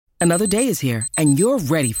Another day is here, and you're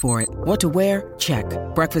ready for it. What to wear? Check.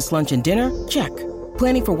 Breakfast, lunch, and dinner? Check.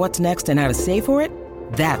 Planning for what's next and how to save for it?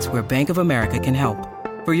 That's where Bank of America can help.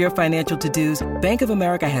 For your financial to-dos, Bank of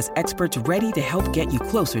America has experts ready to help get you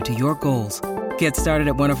closer to your goals. Get started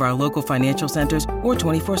at one of our local financial centers or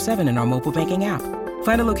 24/7 in our mobile banking app.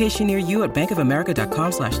 Find a location near you at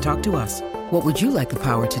bankofamerica.com/talktous. What would you like the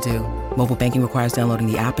power to do? Mobile banking requires downloading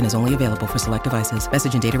the app and is only available for select devices.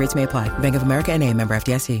 Message and data rates may apply. Bank of America N.A., member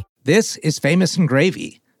FDIC. This is Famous and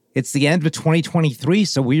Gravy. It's the end of 2023,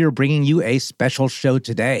 so we are bringing you a special show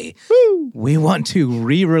today. Woo! We want to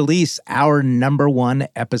re-release our number one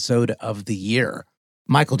episode of the year.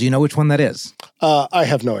 Michael, do you know which one that is? I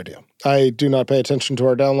have no idea. I do not pay attention to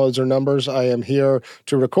our downloads or numbers. I am here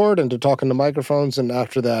to record and to talk into microphones, and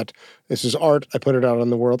after that, this is art. I put it out in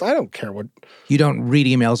the world. I don't care what... You don't read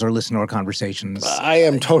emails or listen to our conversations? I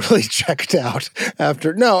am totally checked out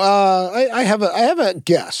after... No, I have a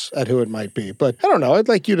guess at who it might be, but I don't know. I'd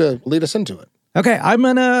like you to lead us into it. Okay, I'm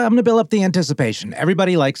gonna build up the anticipation.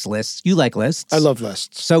 Everybody likes lists. You like lists. I love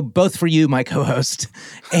lists. So both for you, my co-host,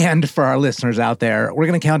 and for our listeners out there, we're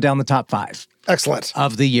going to count down the top 5. Excellent.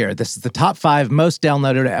 Of the year. This is the top 5 most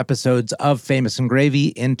downloaded episodes of Famous and Gravy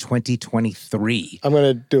in 2023. I'm going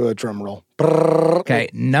to do a drum roll. Okay,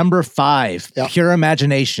 number 5, Yep. Pure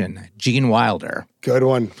Imagination, Gene Wilder. Good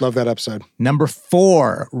one. Love that episode. Number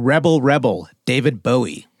 4, Rebel, David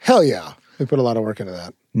Bowie. Hell yeah. We put a lot of work into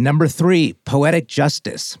that. Number 3, Poetic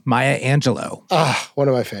Justice, Maya Angelou. One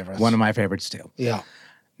of my favorites. One of my favorites too. Yeah.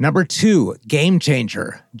 Number 2, Game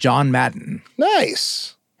Changer, John Madden.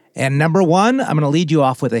 Nice. And number 1, I'm going to lead you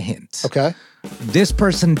off with a hint. Okay. This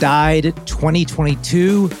person died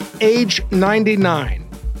 2022. Age 99.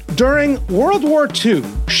 During World War II,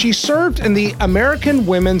 she served in the American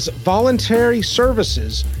Women's Voluntary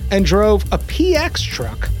Services and drove a PX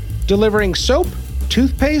truck delivering soap,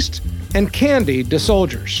 toothpaste, and candy to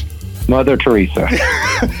soldiers. Mother Teresa.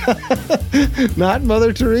 Not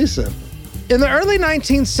Mother Teresa. In the early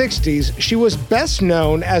 1960s, she was best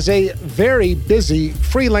known as a very busy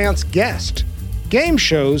freelance guest. Game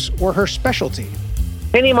shows were her specialty.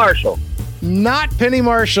 Penny Marshall. Not Penny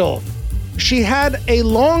Marshall. She had a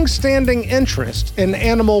long-standing interest in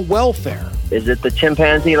animal welfare. Is it the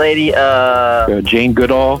chimpanzee lady? Jane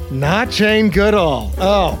Goodall. Not Jane Goodall.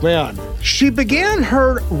 Oh, man. She began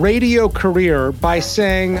her radio career by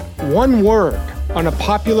saying one word on a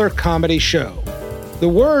popular comedy show. The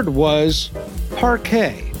word was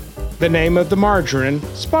parquet, the name of the margarine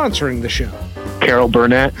sponsoring the show. Carol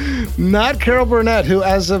Burnett. Not Carol Burnett, who,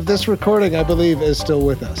 as of this recording, I believe is still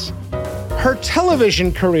with us. Her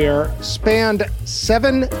television career spanned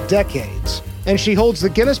 7 decades, and she holds the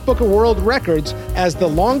Guinness Book of World Records as the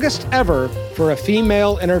longest ever for a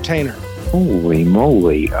female entertainer. Holy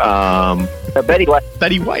moly. Betty White.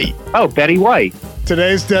 Betty White. Oh, Betty White.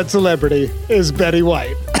 Today's dead celebrity is Betty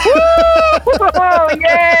White. Oh,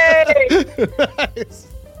 yay! Nice.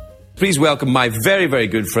 Please welcome my very, very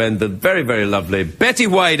good friend, the very, very lovely Betty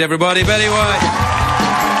White, everybody. Betty White.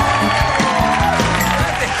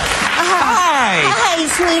 Hi,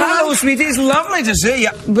 sweetheart. Hello, sweetie. It's lovely to see you.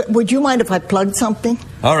 Would you mind if I plugged something?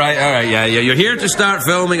 All right, yeah. You're here to start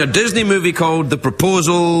filming a Disney movie called The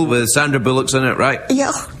Proposal with Sandra Bullock's in it, right?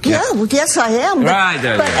 Yeah, well, yes, I am. Right,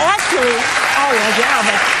 but actually,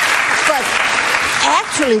 but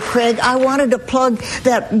actually, Craig, I wanted to plug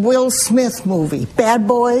that Will Smith movie, Bad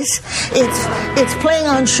Boys. It's playing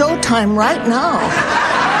on Showtime right now.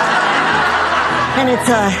 And it's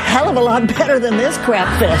a hell of a lot better than this crap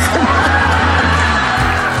fest.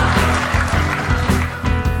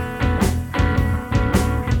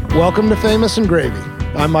 Welcome to Famous and Gravy.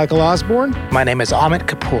 I'm Michael Osborne. My name is Amit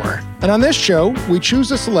Kapoor. And on this show, we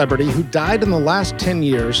choose a celebrity who died in the last 10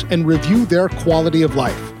 years and review their quality of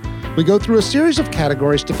life. We go through a series of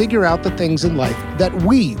categories to figure out the things in life that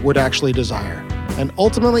we would actually desire and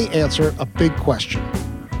ultimately answer a big question.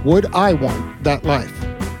 Would I want that life?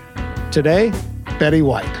 Today, Betty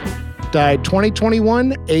White. Died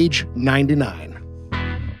 2021, age 99.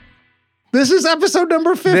 This is episode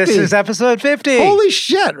number 50. This is episode 50. Holy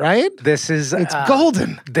shit, right? It's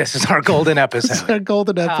golden. This is our golden episode. This is our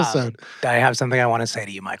golden episode. I have something I want to say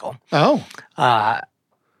to you, Michael. Oh.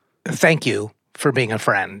 Thank you for being a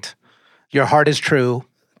friend. Your heart is true.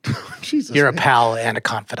 Jesus. You're a pal and a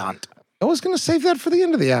confidant. I was going to save that for the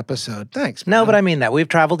end of the episode. Thanks, man. No, but I mean that. We've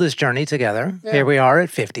traveled this journey together. Yeah. Here we are at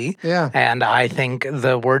 50. Yeah. And I think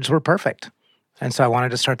the words were perfect. And so I wanted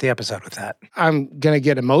to start the episode with that. I'm going to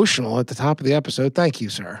get emotional at the top of the episode. Thank you,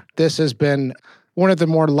 sir. This has been one of the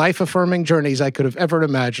more life-affirming journeys I could have ever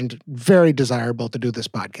imagined. Very desirable to do this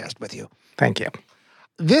podcast with you. Thank you.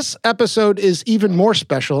 this episode is even more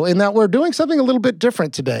special in that we're doing something a little bit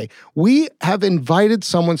different today. We have invited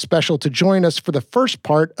someone special to join us for the first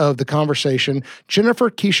part of the conversation, Jennifer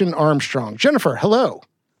Keeshan Armstrong. Jennifer, hello.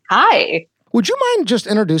 Hi. Would you mind just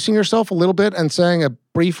introducing yourself a little bit and saying a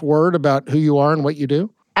brief word about who you are and what you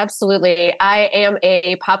do? Absolutely. I am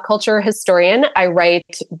a pop culture historian. I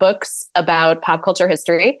write books about pop culture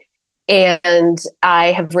history, and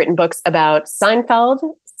I have written books about Seinfeld,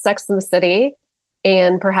 Sex and the City,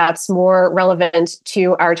 and perhaps more relevant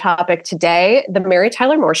to our topic today, The Mary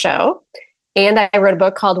Tyler Moore Show. And I wrote a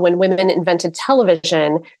book called When Women Invented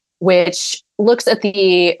Television, which looks at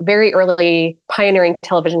the very early pioneering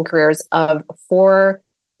television careers of 4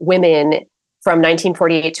 women from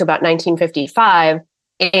 1948 to about 1955.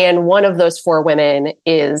 And one of those 4 women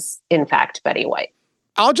is, in fact, Betty White.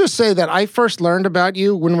 I'll just say that I first learned about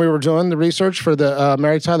you when we were doing the research for the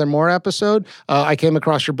Mary Tyler Moore episode. I came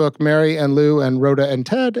across your book, Mary and Lou and Rhoda and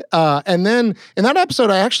Ted. And then in that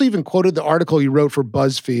episode, I actually even quoted the article you wrote for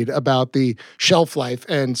BuzzFeed about the shelf life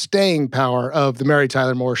and staying power of the Mary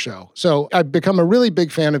Tyler Moore Show. So I've become a really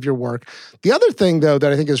big fan of your work. The other thing, though,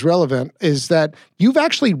 that I think is relevant is that you've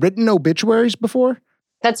actually written obituaries before.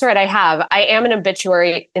 That's right, I have. I am an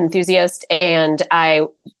obituary enthusiast, and I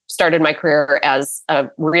started my career as a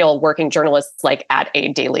real working journalist, like at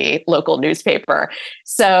a daily local newspaper.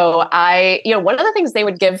 So one of the things they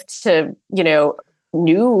would give to,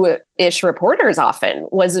 new-ish reporters often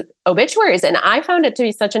was obituaries. And I found it to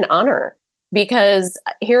be such an honor because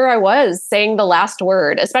here I was saying the last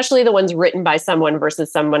word, especially the ones written by someone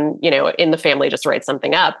versus someone, in the family just writes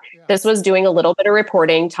something up. Yeah. This was doing a little bit of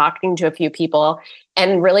reporting, talking to a few people,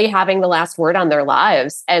 and really having the last word on their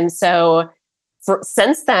lives. And so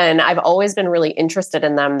since then, I've always been really interested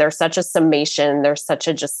in them. They're such a summation. They're such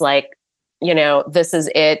a just like, this is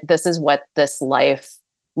it. This is what this life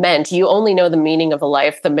meant. You only know the meaning of a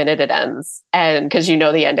life the minute it ends, and because you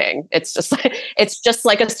know the ending. It's just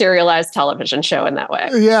like a serialized television show in that way.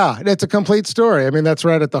 Yeah, it's a complete story. I mean, that's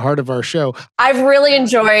right at the heart of our show. I've really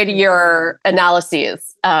enjoyed your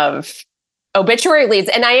analyses of obituary leads,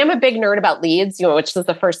 and I am a big nerd about leads, which is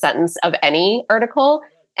the first sentence of any article.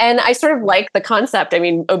 And I sort of like the concept. I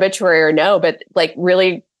mean, obituary or no, but like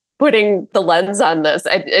really putting the lens on this.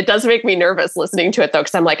 It does make me nervous listening to it, though,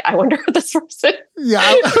 because I'm like, I wonder who this person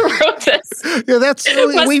wrote this. Yeah, that's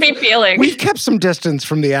must be feeling. We've kept some distance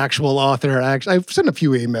from the actual author. Actually, I've sent a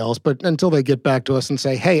few emails, but until they get back to us and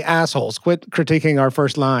say, "Hey, assholes, quit critiquing our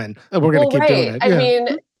first line," we're going to keep doing it. I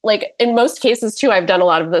mean, like in most cases too, I've done a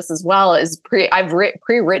lot of this as well. I've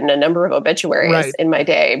pre-written a number of obituaries in my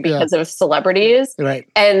day because of celebrities. Right.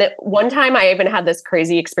 And one time I even had this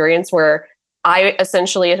crazy experience where I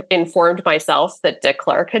essentially informed myself that Dick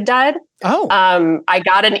Clark had died. Oh. I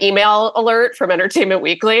got an email alert from Entertainment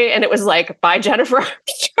Weekly, and it was like, "Bye, Jennifer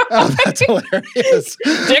Armstrong." Oh, that's hilarious.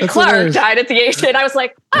 Dick Clark died at the age, and I was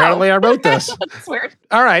like, apparently I wrote this. That's weird.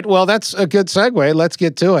 All right, well, that's a good segue. Let's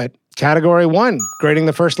get to it. Category 1, grading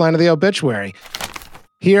the first line of the obituary.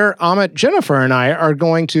 Here, Amit, Jennifer, and I are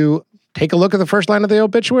going to take a look at the first line of the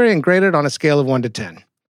obituary and grade it on a scale of 1 to 10.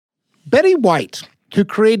 Betty White, who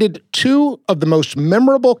created 2 of the most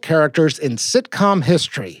memorable characters in sitcom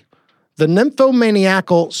history, the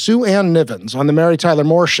nymphomaniacal Sue Ann Nivens on The Mary Tyler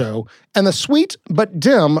Moore Show, and the sweet but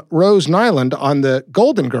dim Rose Nyland on The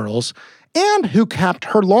Golden Girls, and who capped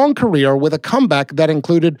her long career with a comeback that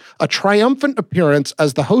included a triumphant appearance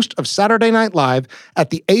as the host of Saturday Night Live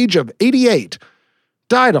at the age of 88,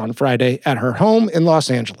 died on Friday at her home in Los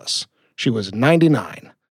Angeles. She was 99.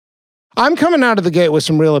 I'm coming out of the gate with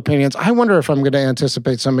some real opinions. I wonder if I'm going to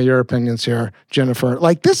anticipate some of your opinions here, Jennifer.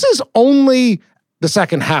 Like, this is only the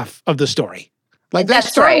second half of the story. Like, they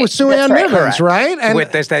start with Sue Ann Nivens, right? And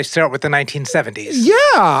they start with the 1970s.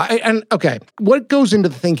 Yeah. And okay, what goes into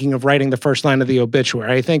the thinking of writing the first line of the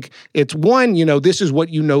obituary? I think it's one, this is what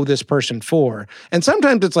you know this person for. And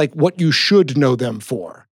sometimes it's like what you should know them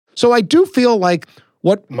for. So I do feel like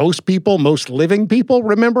what most living people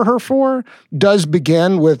remember her for does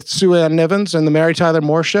begin with Sue Ann Nivens and the Mary Tyler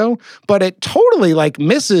Moore Show, but it totally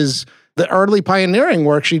misses the early pioneering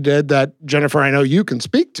work she did that, Jennifer, I know you can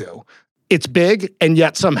speak to. It's big and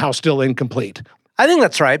yet somehow still incomplete. I think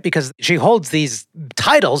that's right, because she holds these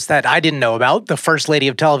titles that I didn't know about. The First Lady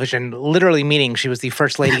of Television, literally meaning she was the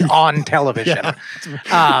first lady on television.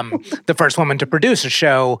 The first woman to produce a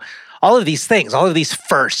show. All of these things, all of these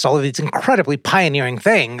firsts, all of these incredibly pioneering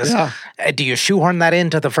things. Yeah. Do you shoehorn that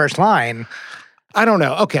into the first line? I don't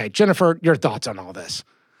know. Okay, Jennifer, your thoughts on all this?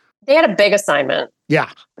 They had a big assignment. Yeah.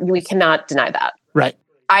 We cannot deny that. Right.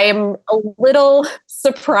 I am a little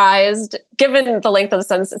surprised, given the length of the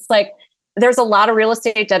sentence. It's like, there's a lot of real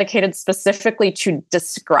estate dedicated specifically to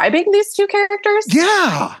describing these two characters.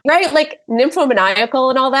 Yeah. Right? Like nymphomaniacal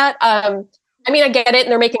and all that. I mean, I get it.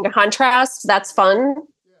 And they're making a contrast. That's fun.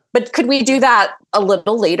 But could we do that a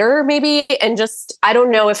little later, maybe? And just, I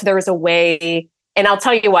don't know if there's a way. And I'll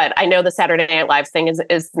tell you what, I know the Saturday Night Live thing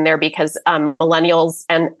is in there because millennials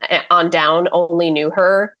and on down only knew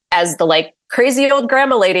her as the like crazy old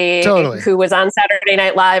grandma lady who was on Saturday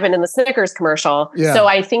Night Live and in the Snickers commercial. Yeah. So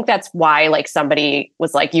I think that's why like somebody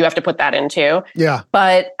was like, you have to put that in too. Yeah.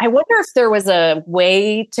 But I wonder if there was a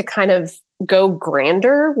way to kind of go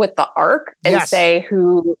grander with the arc and say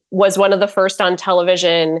who was one of the first on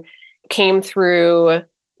television, came through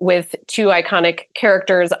with two iconic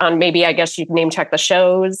characters on maybe, I guess you'd name check the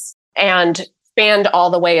shows, and spanned all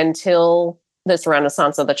the way until this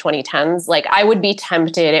renaissance of the 2010s. Like I would be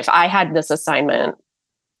tempted if I had this assignment,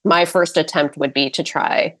 my first attempt would be to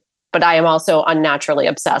try, but I am also unnaturally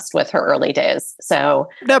obsessed with her early days. So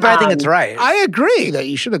no, but I think it's right. I agree that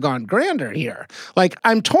you should have gone grander here. Like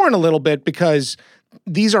I'm torn a little bit because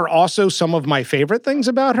these are also some of my favorite things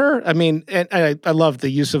about her. I mean, and I love the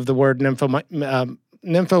use of the word nymphomaniacal.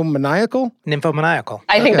 Nymphomaniacal.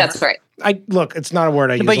 I think that's right. Look, it's not a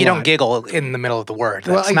word I use. But you don't giggle in the middle of the word.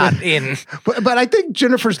 That's not in. But I think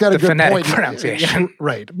Jennifer's got a good point. Pronunciation. Yeah,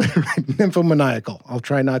 right. Nymphomaniacal. I'll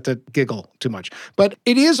try not to giggle too much. But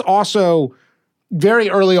it is also very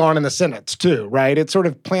early on in the sentence too, right? It sort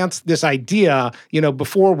of plants this idea,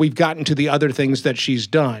 before we've gotten to the other things that she's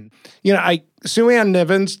done. Sue Ann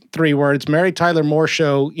Nivens, 3 words. Mary Tyler Moore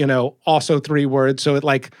Show, also 3 words. So it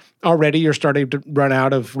like already you're starting to run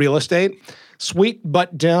out of real estate. Sweet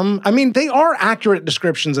but dim. I mean, they are accurate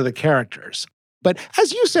descriptions of the characters. But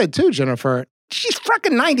as you said too, Jennifer, she's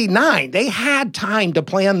freaking 99. They had time to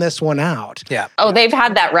plan this one out. Yeah. Oh, they've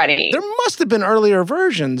had that ready. There must have been earlier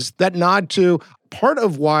versions that nod to part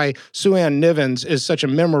of why Sue Ann Nivens is such a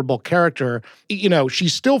memorable character.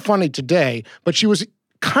 She's still funny today, but she was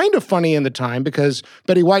kind of funny in the time because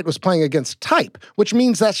Betty White was playing against type, which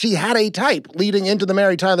means that she had a type leading into the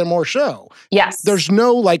Mary Tyler Moore Show. Yes. There's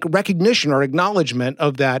no like recognition or acknowledgement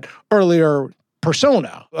of that earlier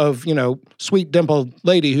persona of, sweet dimpled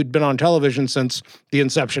lady who'd been on television since the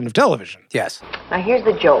inception of television. Yes. Now here's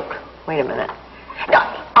the joke. Wait a minute. No,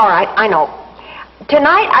 all right, I know.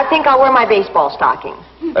 Tonight, I think I'll wear my baseball stockings.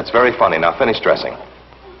 That's very funny. Now finish dressing.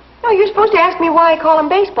 No, you're supposed to ask me why I call them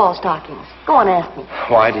baseball stockings. Go on, ask me.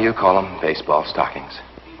 Why do you call them baseball stockings?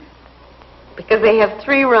 Because they have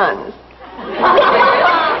 3 runs.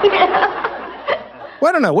 Well,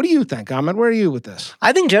 I don't know. What do you think, Ahmed? Where are you with this?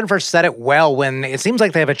 I think Jennifer said it well when it seems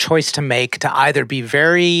like they have a choice to make to either be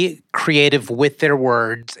very creative with their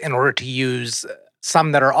words in order to use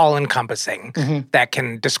some that are all-encompassing, that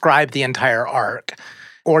can describe the entire arc,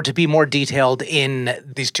 or to be more detailed in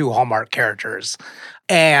these 2 Hallmark characters.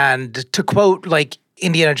 And to quote, like,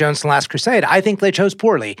 Indiana Jones and the Last Crusade, I think they chose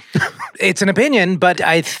poorly. It's an opinion, but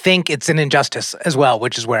I think it's an injustice as well,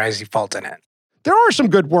 which is where I see fault in it. There are some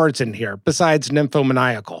good words in here besides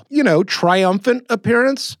nymphomaniacal. Triumphant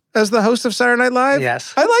appearance as the host of Saturday Night Live.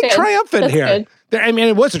 Yes. I like triumphant That's here. Good. I mean,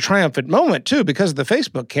 it was a triumphant moment, too, because of the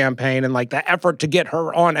Facebook campaign and, like, the effort to get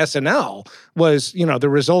her on SNL was, the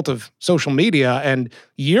result of social media and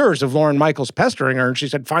years of Lorne Michaels pestering her, and she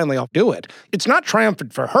said, finally, I'll do it. It's not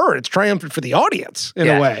triumphant for her. It's triumphant for the audience, in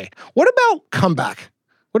a way. What about comeback?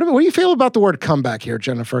 What do you feel about the word comeback here,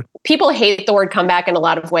 Jennifer? People hate the word comeback in a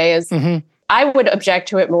lot of ways. I would object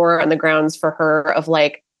to it more on the grounds for her of,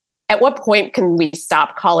 like, at what point can we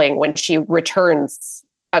stop calling when she returns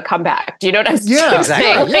a comeback? Do you know what I'm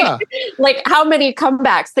saying? Yeah. Like how many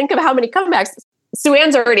comebacks? Think of how many comebacks. Sue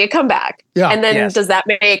Ann's already a comeback. Yeah. And then does that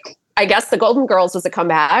make, I guess the Golden Girls was a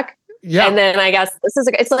comeback. Yeah. And then I guess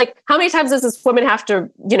it's like, how many times does this woman have to,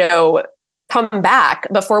 come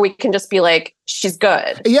back before we can just be like, she's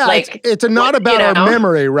good? Yeah, like, it's not about our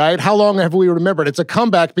memory, right? How long have we remembered? It's a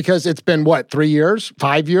comeback because it's been, 3 years,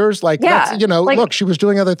 5 years? Like, that's, look, she was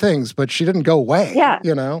doing other things, but she didn't go away. Yeah.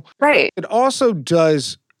 Right. It also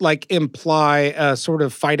does, imply a sort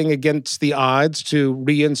of fighting against the odds to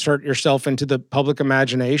reinsert yourself into the public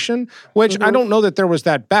imagination, which I don't know that there was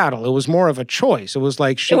that battle. It was more of a choice. It was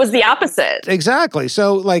like... it was the opposite. Exactly.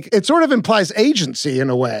 So, it sort of implies agency in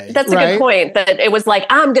a way. That's a good point, that it was like,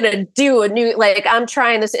 I'm going to do a new... I'm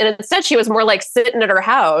trying this. And instead, she was more like sitting at her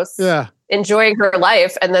house. Yeah. Enjoying her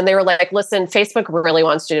life. And then they were like, listen, Facebook really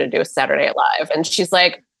wants you to do a Saturday Night Live. And she's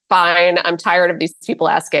like, fine, I'm tired of these people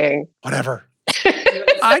asking. Whatever.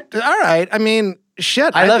 All right. I mean,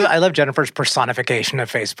 shit. I love Jennifer's personification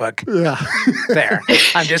of Facebook. Yeah. There.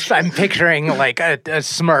 I'm picturing like a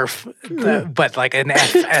Smurf, but like an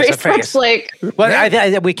F as a face. Like,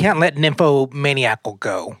 well, we can't let Nymphomaniacal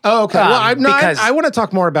go. Oh, okay. Well, I want to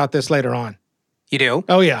talk more about this later on. You do?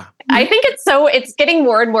 Oh, yeah. I think it's getting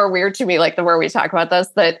more and more weird to me, like the more we talk about this,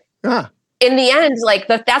 that in the end, like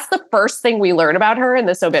that's the first thing we learn about her in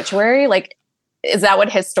this obituary. Like, is that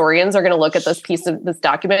what historians are going to look at this piece of this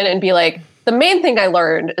document and be like, the main thing I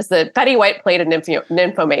learned is that Betty White played a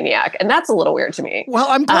nymphomaniac. And that's a little weird to me. Well,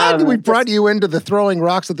 I'm glad we brought you into the throwing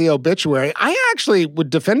rocks at the obituary. I actually would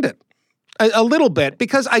defend it a little bit,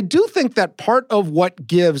 because I do think that part of what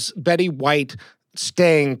gives Betty White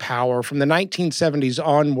staying power from the 1970s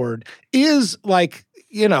onward is like,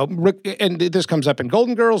 you know, and this comes up in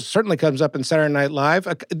Golden Girls, certainly comes up in Saturday Night Live,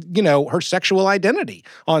 you know, her sexual identity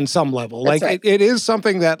on some level. That's like right. it is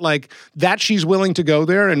something that like that she's willing to go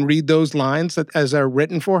there and read those lines as they're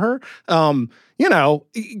written for her. You know,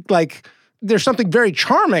 like there's something very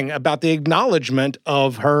charming about the acknowledgement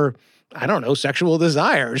of her, I don't know, sexual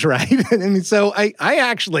desires, right? And so I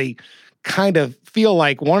actually kind of feel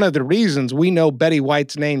like one of the reasons we know Betty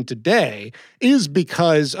White's name today is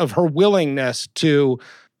because of her willingness to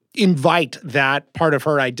invite that part of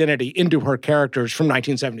her identity into her characters from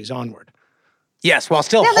 1970s onward. Yes, while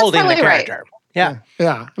still holding the character. Right. Yeah.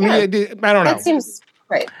 Yeah. I mean, I don't know. That seems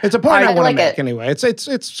right. It's a point I want like to make it. anyway.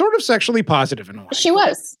 It's sort of sexually positive in a way. She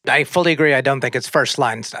was. I fully agree. I don't think it's first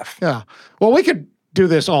line stuff. Yeah. Well, we could do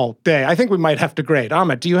this all day. I think we might have to grade.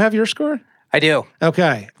 Amit, do you have your score? I do.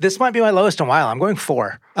 Okay. This might be my lowest in a while. I'm going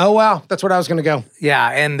 4. Oh, wow. That's what I was going to go. Yeah,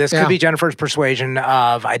 and this could be Jennifer's persuasion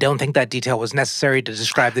of, I don't think that detail was necessary to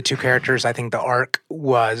describe the two characters. I think the arc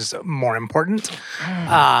was more important.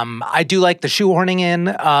 I do like the shoehorning in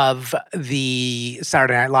of the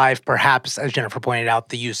Saturday Night Live, perhaps, as Jennifer pointed out,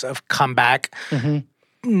 the use of comeback. Mm-hmm.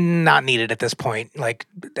 Not needed at this point. Like,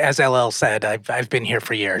 as LL said, I've been here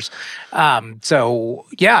for years. So,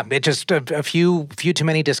 yeah, it just a few too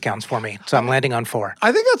many discounts for me. So I'm landing on 4.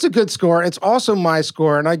 I think that's a good score. It's also my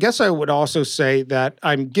score. And I guess I would also say that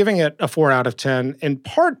I'm giving it a 4 out of 10, in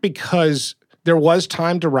part because there was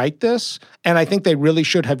time to write this, and I think they really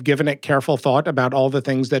should have given it careful thought about all the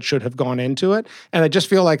things that should have gone into it. And I just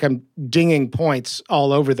feel like I'm dinging points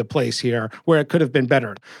all over the place here where it could have been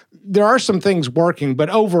better. There are some things working, but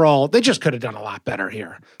overall, they just could have done a lot better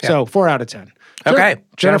here. Yeah. So 4 out of 10. Okay.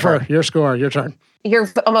 Jennifer, your score, your turn. You're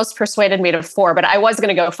almost persuaded me to 4, but I was going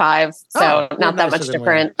to go 5, so not that much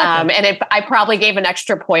different. And I probably gave an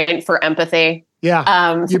extra point for empathy.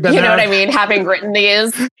 Yeah, you know what I mean, having written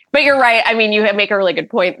these. But you're right. I mean, you make a really good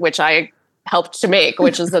point, which I helped to make,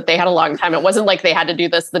 which is that they had a long time. It wasn't like they had to do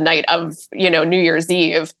this the night of, New Year's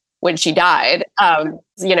Eve when she died.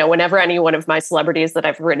 Whenever any one of my celebrities that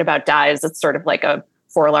I've written about dies, it's sort of like a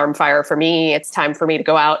 4-alarm fire for me. It's time for me to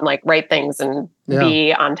go out and like write things and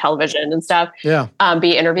be on television and stuff. Yeah.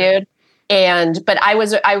 Be interviewed. But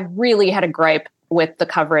I really had a gripe with the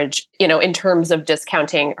coverage, in terms of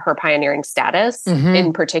discounting her pioneering status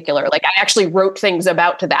in particular. Like I actually wrote things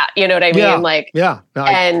about to that, you know what I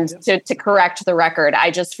mean? To correct the record,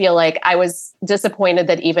 I just feel like I was disappointed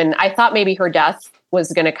that I thought maybe her death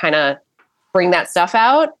was going to kind of bring that stuff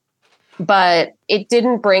out, but it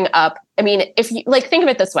didn't bring up, I mean, if you think of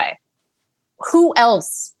it this way, who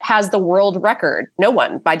else has the world record? No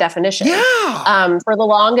one, by definition. Yeah. For the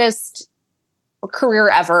longest career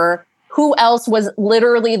ever, who else was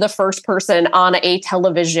literally the first person on a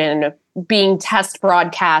television being test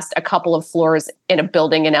broadcast a couple of floors in a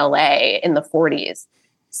building in LA in the 40s?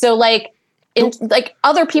 So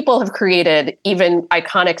other people have created even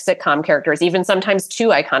iconic sitcom characters, even sometimes 2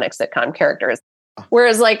 iconic sitcom characters.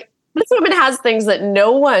 Whereas this woman has things that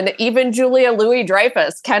no one, even Julia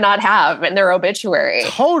Louis-Dreyfus, cannot have in their obituary.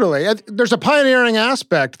 Totally. There's a pioneering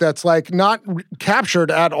aspect that's not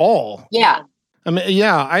captured at all. Yeah. I mean,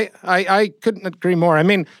 yeah, I couldn't agree more. I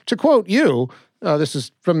mean, to quote you, this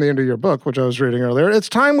is from the end of your book, which I was reading earlier, it's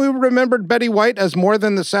time we remembered Betty White as more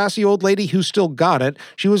than the sassy old lady who still got it.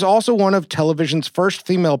 She was also one of television's first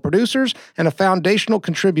female producers and a foundational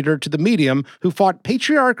contributor to the medium who fought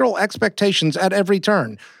patriarchal expectations at every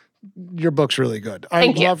turn. Your book's really good. I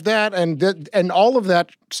love that, and all of that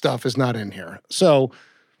stuff is not in here. So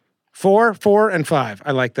 4, 4, and 5.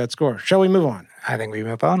 I like that score. Shall we move on? I think we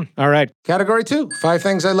move on. All right. Category 2, 5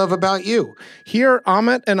 things I love about you. Here,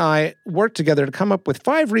 Amit and I worked together to come up with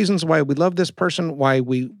 5 reasons why we love this person, why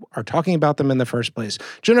we are talking about them in the first place.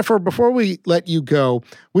 Jennifer, before we let you go,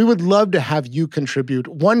 we would love to have you contribute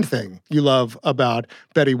one thing you love about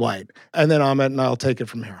Betty White. And then Amit and I'll take it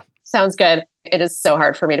from here. Sounds good. It is so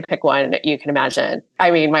hard for me to pick one, you can imagine. I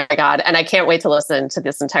mean, my God. And I can't wait to listen to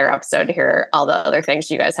this entire episode to hear all the other things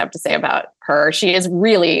you guys have to say about her. She is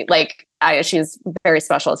really she's very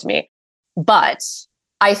special to me. But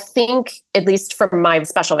I think, at least from my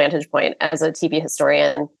special vantage point as a TV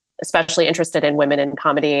historian, especially interested in women in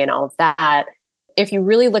comedy and all of that, if you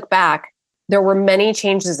really look back, there were many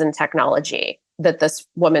changes in technology that this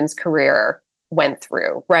woman's career went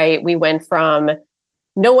through, right? We went from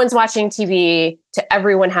no one's watching TV to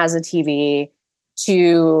everyone has a TV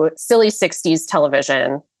to silly 60s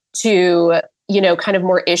television to, kind of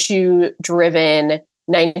more issue-driven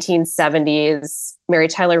 1970s Mary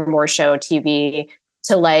Tyler Moore Show TV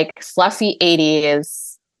to fluffy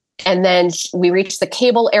 80s. And then we reached the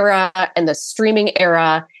cable era and the streaming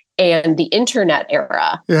era and the internet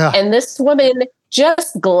era. Yeah. And this woman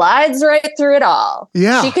just glides right through it all.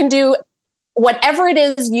 Yeah. She can do whatever it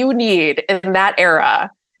is you need in that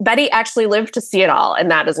era. Betty actually lived to see it all,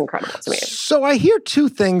 and that is incredible to me. So I hear two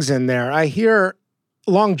things in there. I hear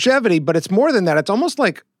longevity, but it's more than that. It's almost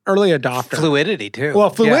like early adopter. Fluidity, too. Well,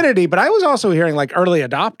 fluidity, but I was also hearing early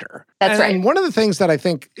adopter. That's right. And one of the things that I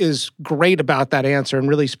think is great about that answer and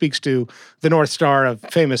really speaks to the North Star of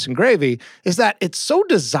Famous and Gravy is that it's so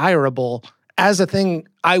desirable as a thing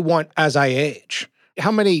I want as I age.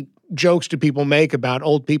 How many jokes do people make about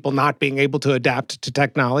old people not being able to adapt to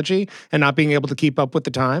technology and not being able to keep up with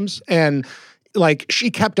the times? And she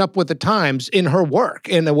kept up with the times in her work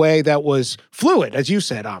in a way that was fluid, as you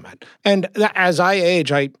said, Amit. And as I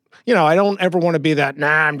age, I don't ever want to be that,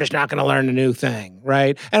 I'm just not going to learn a new thing,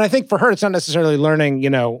 right? And I think for her, it's not necessarily learning,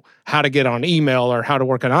 how to get on email or how to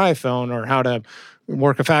work an iPhone or how to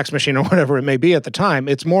work a fax machine or whatever it may be at the time.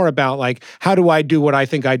 It's more about how do I do what I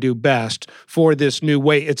think I do best for this new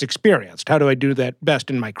way it's experienced? How do I do that best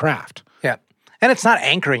in my craft? Yeah. And it's not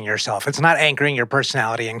anchoring yourself. It's not anchoring your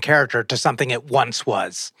personality and character to something it once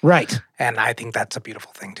was. Right. And I think that's a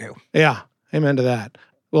beautiful thing too. Yeah. Amen to that.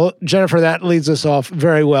 Well, Jennifer, that leads us off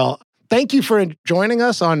very well. Thank you for joining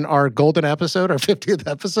us on our golden episode, our 50th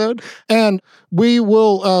episode. And we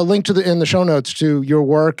will link in the show notes to your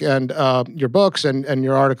work and your books and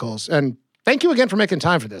your articles. And thank you again for making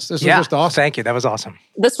time for this. This was just awesome. Thank you. That was awesome.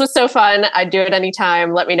 This was so fun. I'd do it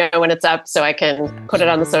anytime. Let me know when it's up so I can put it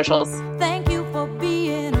on the socials. Thank you for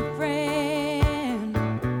being a friend.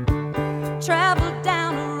 Travel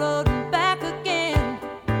down the road and back again.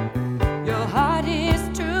 Your heart is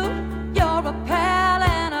true. You're a pal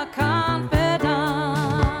and a confidant.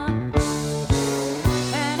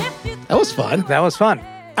 And if you That was fun. That was fun.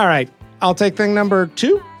 All right. I'll take thing number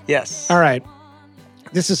 2. Yes. All right.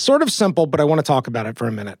 This is sort of simple, but I want to talk about it for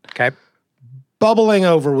a minute. Okay. Bubbling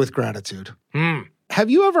over with gratitude. Mm. Have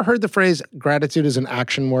you ever heard the phrase gratitude is an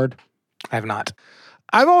action word? I have not.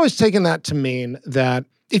 I've always taken that to mean that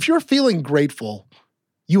if you're feeling grateful,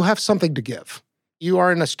 you have something to give. You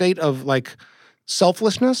are in a state of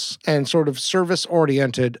selflessness and sort of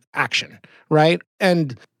service-oriented action, right?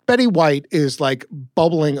 And Betty White is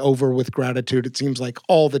bubbling over with gratitude, it seems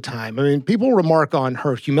all the time. I mean, people remark on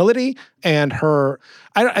her humility and her,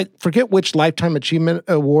 I forget which Lifetime Achievement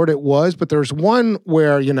Award it was, but there's one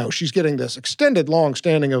where, she's getting this extended,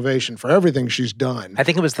 long-standing ovation for everything she's done. I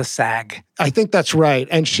think it was the SAG. I think that's right.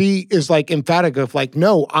 And she is emphatic of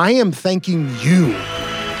no, I am thanking you.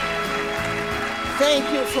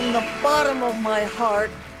 Thank you from the bottom of my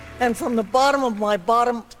heart and from the bottom of my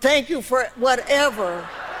bottom. Thank you for whatever.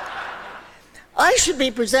 I should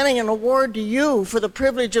be presenting an award to you for the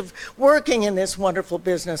privilege of working in this wonderful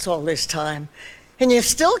business all this time. And you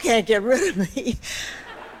still can't get rid of me.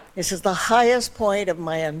 This is the highest point of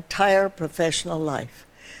my entire professional life.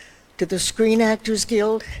 To the Screen Actors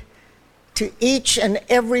Guild, to each and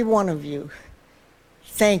every one of you,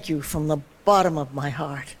 thank you from the bottom of my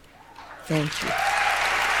heart. Thank you.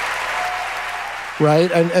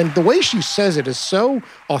 Right? And the way she says it is so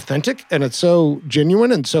authentic and it's so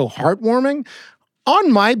genuine and so heartwarming.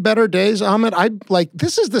 On my better days, Amit,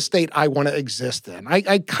 this is the state I want to exist in.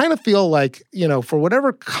 I kind of feel for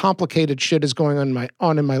whatever complicated shit is going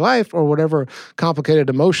on in my life or whatever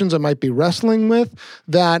complicated emotions I might be wrestling with,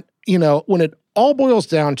 that, when it all boils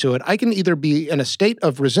down to it, I can either be in a state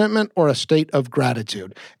of resentment or a state of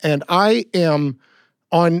gratitude. And I am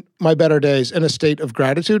on my better days in a state of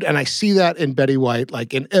gratitude. And I see that in Betty White,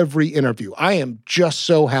 in every interview. I am just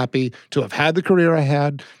so happy to have had the career I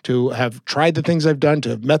had, to have tried the things I've done, to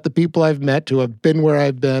have met the people I've met, to have been where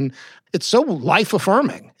I've been. It's so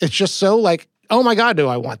life-affirming. It's just so oh my God, do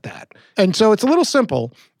I want that? And so it's a little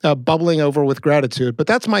simple, bubbling over with gratitude. But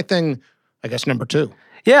that's my thing, I guess, number 2.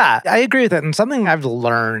 Yeah, I agree with that. And something I've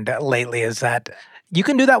learned lately is that you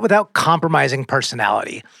can do that without compromising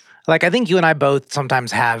personality. Like, I think you and I both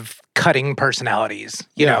sometimes have cutting personalities,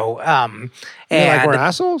 you know. Like And we're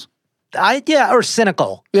assholes? or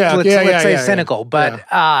cynical. Let's say cynical. But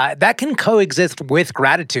that can coexist with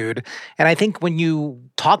gratitude. And I think when you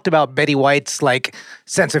talked about Betty White's like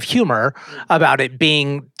sense of humor about it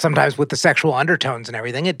being sometimes with the sexual undertones and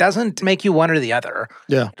everything, it doesn't make you one or the other.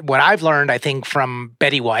 Yeah. What I've learned, I think, from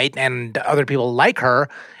Betty White and other people like her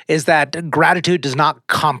is that gratitude does not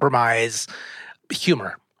compromise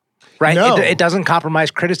humor. Right? No. It doesn't compromise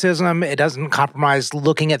criticism. It doesn't compromise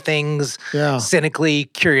looking at things cynically,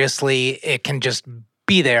 curiously. It can just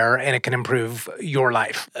be there and it can improve your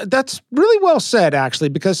life. That's really well said, actually,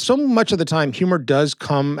 because so much of the time humor does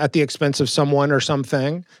come at the expense of someone or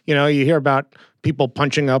something. You know, you hear about people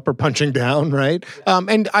punching up or punching down, right?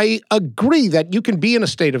 And I agree that you can be in a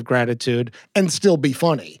state of gratitude and still be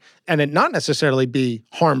funny and it not necessarily be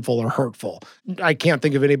harmful or hurtful. I can't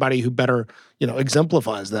think of anybody who better,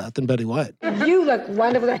 exemplifies that than Betty White. You look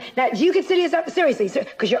wonderful. Now, do you consider yourself, seriously,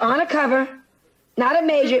 because you're on a cover, not a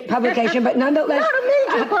major publication, but nonetheless... Not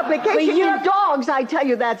a major publication. Your dogs, I tell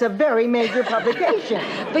you, that's a very major publication.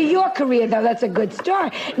 For your career, though, that's a good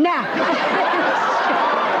story. Now...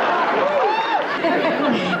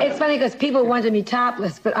 It's funny because people wanted me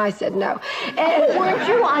topless, but I said no. Weren't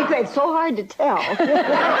you? It's so hard to tell.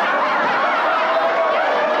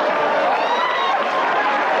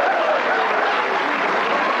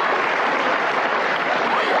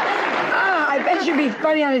 I bet you'd be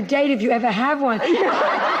funny on a date if you ever have one.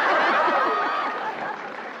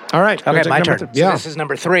 All right. Okay, my turn. So this is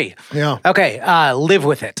number 3. Yeah. Okay, live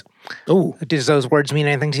with it. Ooh. Does those words mean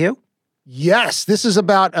anything to you? Yes, this is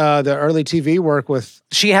about the early TV work with...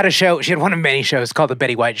 She had a show, she had one of many shows called The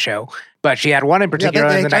Betty White Show, but she had one in particular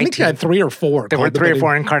in the 19... I think she had 3 or 4. There were 3 or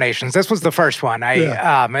 4 incarnations. This was the first one.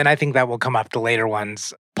 And I think that will come up the later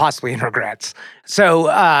ones, possibly in regrets. So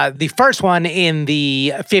the first one in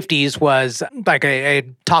the 50s was like a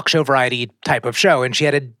talk show variety type of show, and she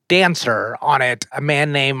had a dancer on it, a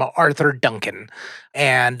man named Arthur Duncan.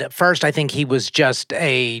 And first, I think he was just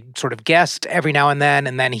a sort of guest every now and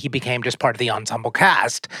then he became just part of the ensemble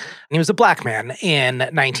cast. And he was a black man in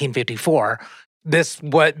 1954. This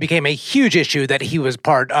became a huge issue that he was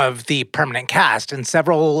part of the permanent cast, and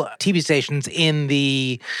several TV stations in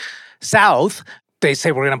the South, they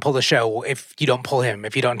say, we're going to pull the show if you don't pull him,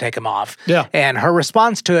 if you don't take him off. Yeah. And her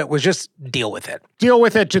response to it was just deal with it. Deal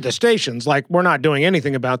with it to the stations. Like, we're not doing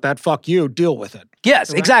anything about that. Fuck you. Deal with it.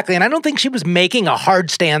 Yes, exactly. And I don't think she was making a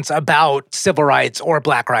hard stance about civil rights or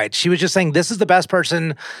black rights. She was just saying, this is the best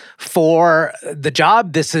person for the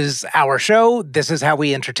job. This is our show. This is how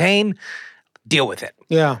we entertain. Deal with it.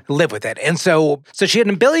 Yeah. Live with it. And so she had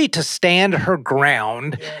an ability to stand her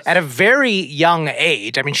ground at a very young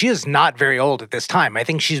age. I mean, she is not very old at this time. I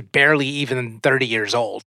think she's barely even 30 years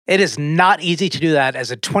old. It is not easy to do that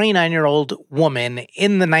as a 29-year-old woman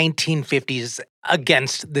in the 1950s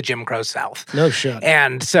against the Jim Crow South. No shit.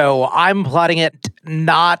 And so I'm applauding it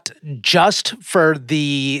not just for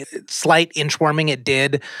the slight inchworming it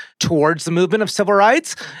did towards the movement of civil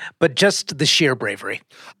rights, but just the sheer bravery.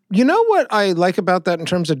 You know what I like about that in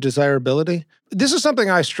terms of desirability? This is something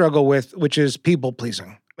I struggle with, which is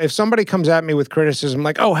people-pleasing. If somebody comes at me with criticism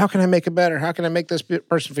like, oh, how can I make it better? How can I make this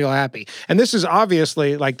person feel happy? And this is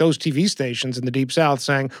obviously like those TV stations in the Deep South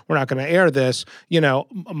saying, we're not going to air this.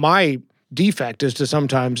 My defect is to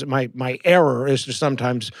sometimes, my error is to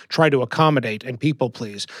sometimes try to accommodate and people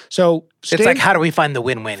please. So it's like, how do we find the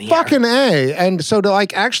win-win here? Fucking A. And so to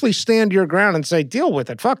like actually stand your ground and say, deal with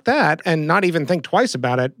it, fuck that, and not even think twice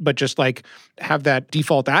about it, but just like have that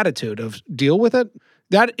default attitude of deal with it,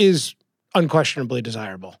 that is unquestionably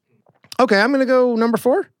desirable. Okay, I'm going to go number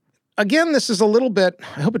 4. Again, this is a little bit,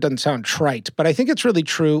 I hope it doesn't sound trite, but I think it's really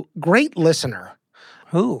true. Great listener.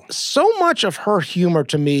 Ooh. So much of her humor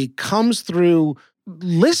to me comes through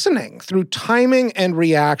listening, through timing and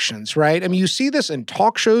reactions, right? I mean, you see this in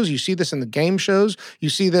talk shows, you see this in the game shows, you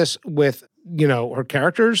see this with, her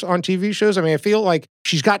characters on TV shows. I mean, I feel like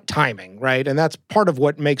she's got timing, right? And that's part of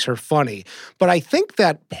what makes her funny. But I think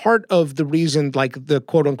that part of the reason, like the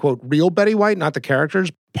quote-unquote real Betty White, not the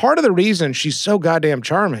characters, part of the reason she's so goddamn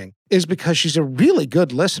charming is because she's a really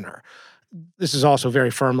good listener. This is also very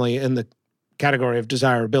firmly in the category of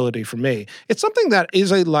desirability for me. It's something that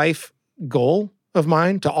is a life goal of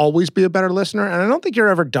mine, to always be a better listener, and I don't think you're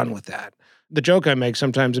ever done with that. The joke I make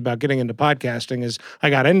sometimes about getting into podcasting is I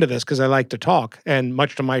got into this because I like to talk, and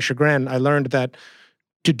much to my chagrin, I learned that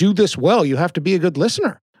to do this well, you have to be a good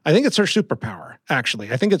listener. I think it's her superpower,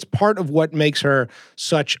 actually. I think it's part of what makes her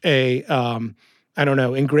such a I don't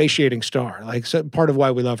know, ingratiating star, like so part of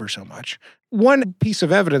why we love her so much. One piece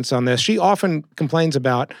of evidence on this, she often complains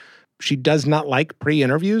about she does not like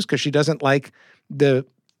pre-interviews because she doesn't like the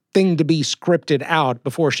thing to be scripted out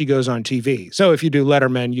before she goes on TV. So if you do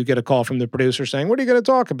Letterman, you get a call from the producer saying, what are you going to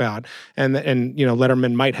talk about? And you know,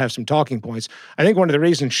 Letterman might have some talking points. I think one of the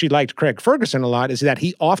reasons she liked Craig Ferguson a lot is that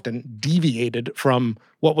he often deviated from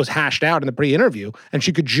what was hashed out in the pre-interview, and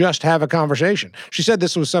she could just have a conversation. She said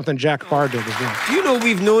this was something Jack Barr did as well. Do you know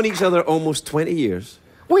we've known each other almost 20 years?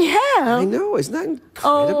 We have. I know, isn't that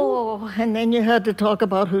incredible? Oh, and then you had to talk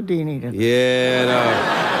about Houdini. Yeah,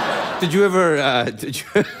 no. Did you ever, I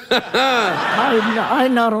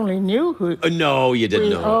not only knew who... no, you didn't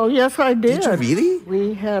know. Oh, yes, I did. Did you really?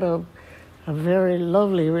 We had a very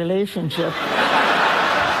lovely relationship.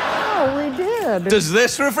 Oh, we did. Does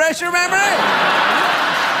this refresh your memory?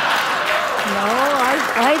 No,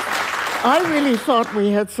 I really thought we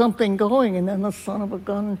had something going, and then the son of a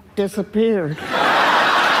gun disappeared.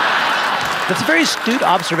 That's a very astute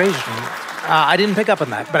observation. I didn't pick up on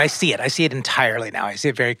that, but I see it. I see it entirely now. I see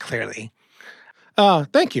it very clearly.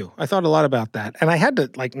 Thank you. I thought a lot about that. And I had to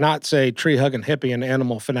not say tree-hugging hippie and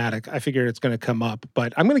animal fanatic. I figured it's going to come up,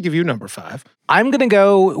 but I'm going to give you number 5. I'm going to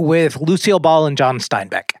go with Lucille Ball and John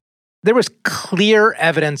Steinbeck. There was clear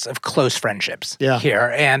evidence of close friendships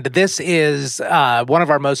here. And this is one of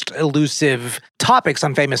our most elusive topics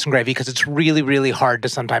on Famous and Gravy because it's really, really hard to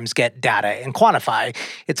sometimes get data and quantify.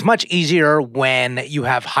 It's much easier when you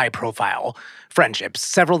have high-profile friendships.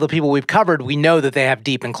 Several of the people we've covered, we know that they have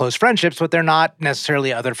deep and close friendships, but they're not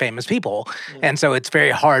necessarily other famous people. And so it's very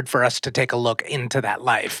hard for us to take a look into that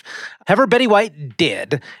life. However, Betty White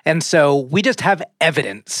did. And so we just have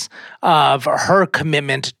evidence of her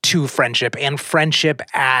commitment to friendship and friendship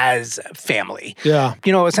as family. Yeah.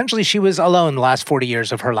 You know, essentially she was alone the last 40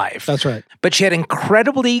 years of her life. That's right. But she had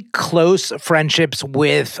incredibly close friendships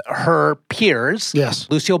with her peers. Yes.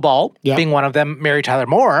 Lucille Ball being one of them, Mary Tyler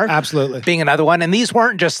Moore. Absolutely. Being another one. And these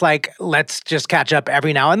weren't just let's just catch up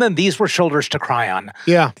every now and then. These were shoulders to cry on.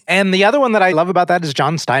 Yeah. And the other one that I love about that is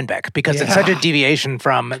John Steinbeck because it's such a deviation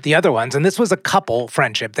from the other ones. And this was a couple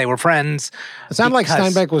friendship. They were friends. It sounded like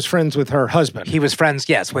Steinbeck was friends with her husband. He was friends,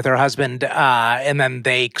 yes, with her husband. And then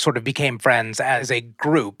they sort of became friends as a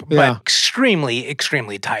group, but extremely,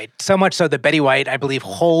 extremely tight. So much so that Betty White, I believe,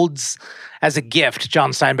 holds as a gift,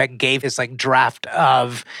 John Steinbeck gave his like draft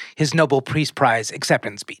of his Nobel Peace Prize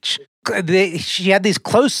acceptance speech. She had these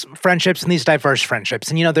close friendships and these diverse friendships.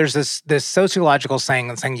 And, you know, there's this sociological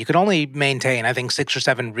saying you could only maintain, I think, 6 or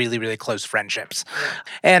 7 really, really close friendships.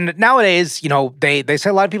 And nowadays, you know, they say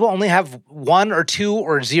a lot of people only have 1 or 2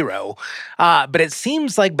 or 0. But it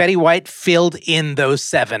seems like Betty White filled in those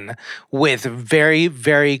 7 with very,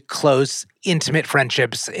 very close, intimate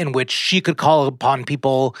friendships in which she could call upon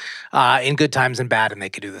people in good times and bad, and they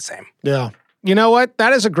could do the same. Yeah. You know what?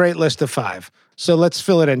 That is a great list of 5. So let's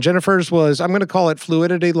fill it in. Jennifer's was, I'm going to call it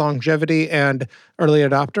fluidity, longevity, and early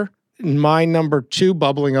adopter. My number 2,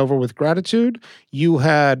 bubbling over with gratitude. You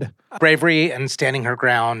had... bravery and standing her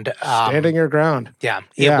ground. Standing her ground. Yeah.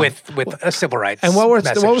 With civil rights. And what was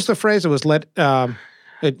the phrase? It was live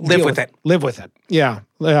with it. Live with it. Yeah.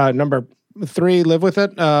 Number 3, live with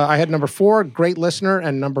it. I had number 4, great listener,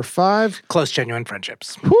 and number 5, close, genuine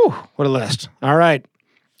friendships. Whew, what a list. All right.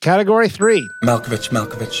 Category 3.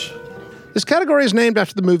 Malkovich. This category is named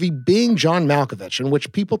after the movie Being John Malkovich, in which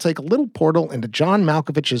people take a little portal into John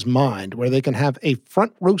Malkovich's mind where they can have a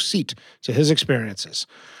front row seat to his experiences.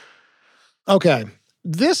 Okay,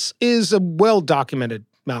 this is a well-documented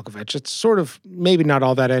Malkovich. It's sort of maybe not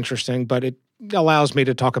all that interesting, but it allows me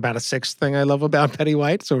to talk about a 6th thing I love about Betty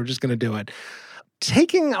White, so we're just going to do it.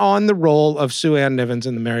 Taking on the role of Sue Ann Nivens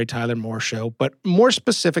in the Mary Tyler Moore Show, but more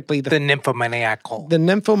specifically the nymphomaniacal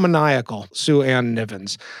Sue Ann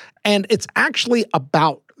Nivens. And it's actually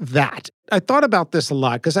about that. I thought about this a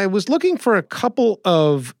lot because I was looking for a couple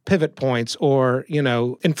of pivot points or, you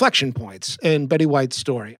know, inflection points in Betty White's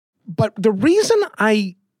story. But the reason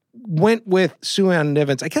I went with Sue Ann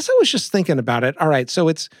Nivens, I guess I was just thinking about it. All right, so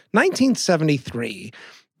it's 1973.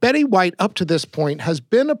 Betty White, up to this point, has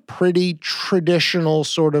been a pretty traditional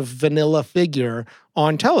sort of vanilla figure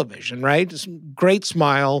on television, right? Great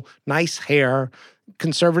smile, nice hair,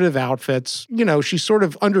 conservative outfits. You know, she's sort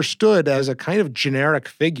of understood as a kind of generic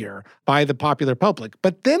figure by the popular public.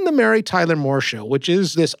 But then the Mary Tyler Moore Show, which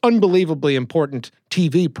is this unbelievably important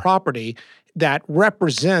TV property, that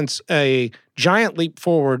represents a giant leap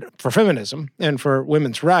forward for feminism and for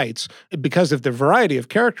women's rights because of the variety of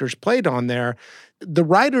characters played on there. The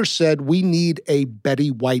writers said, we need a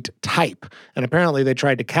Betty White type. And apparently they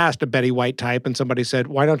tried to cast a Betty White type, and somebody said,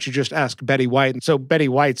 why don't you just ask Betty White? And so Betty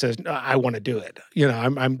White says, I want to do it.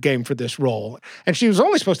 I'm game for this role. And she was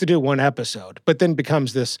only supposed to do one episode, but then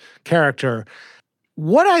becomes this character.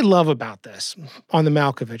 What I love about this on the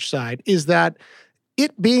Malkovich side is that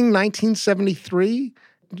it being 1973,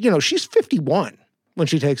 she's 51 when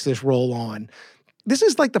she takes this role on. This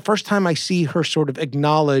is like the first time I see her sort of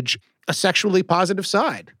acknowledge a sexually positive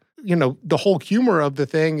side. The whole humor of the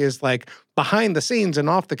thing is like behind the scenes and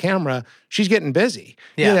off the camera, she's getting busy.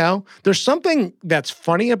 Yeah. There's something that's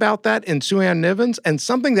funny about that in Sue Ann Nivens and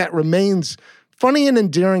something that remains funny and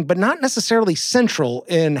endearing, but not necessarily central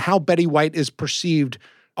in how Betty White is perceived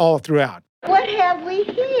all throughout. What have we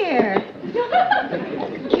here?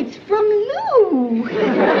 It's from Lou.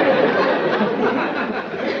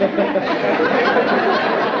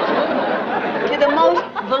 To the most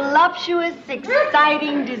voluptuous,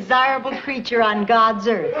 exciting, desirable creature on God's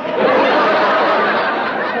earth.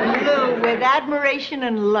 Lou, with admiration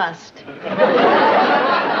and lust.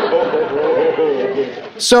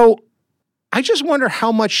 So I just wonder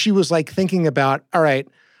how much she was like thinking about, all right,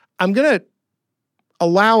 I'm going to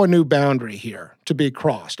allow a new boundary here to be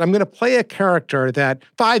crossed. I'm going to play a character that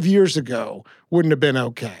 5 years ago wouldn't have been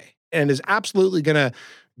okay and is absolutely going to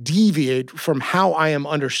deviate from how I am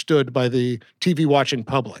understood by the TV watching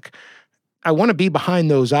public. I want to be behind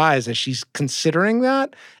those eyes as she's considering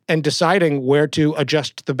that and deciding where to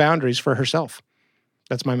adjust the boundaries for herself.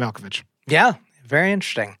 That's my Malkovich. Yeah, very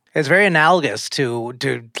interesting. It's very analogous to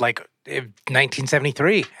like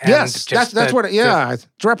 1973. Yes, that's it's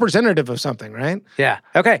representative of something, right? Yeah.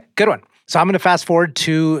 Okay, good one. So I'm going to fast forward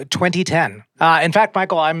to 2010. In fact,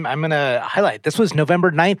 Michael, I'm going to highlight. This was November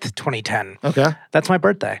 9th, 2010. Okay. That's my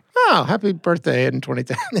birthday. Oh, happy birthday in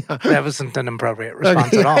 2010. That wasn't an appropriate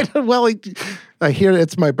response at all. Well, I hear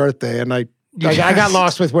it's my birthday, and I got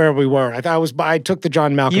lost with where we were. I took the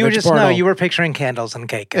John Malkovich You just portal. know you were picturing candles and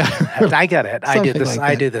cake. I get it. I do this.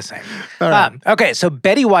 Like I do the same. Right. Okay, so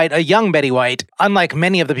Betty White, a young Betty White, unlike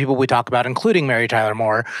many of the people we talk about, including Mary Tyler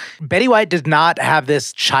Moore, Betty White did not have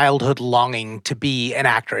this childhood longing to be an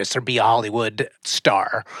actress or be a Hollywood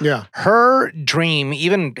star. Yeah. Her dream,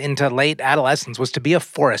 even into late adolescence, was to be a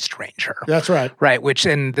forest ranger. That's right. Right,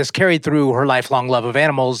 and this carried through her lifelong love of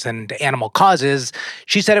animals and animal causes.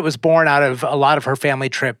 She said it was born out of a lot of her family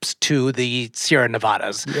trips to the Sierra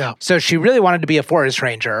Nevadas. Yeah. So she really wanted to be a forest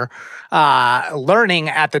ranger, learning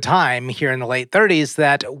at the time here in the late 30s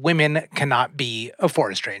that women cannot be a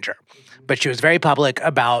forest ranger. But she was very public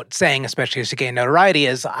about saying, especially as she gained notoriety,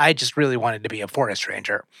 is I just really wanted to be a forest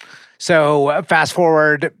ranger. So fast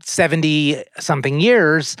forward 70-something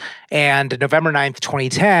years, and November 9th,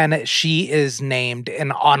 2010, she is named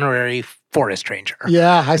an honorary forest ranger.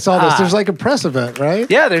 Yeah, I saw this. There's like a press event, right?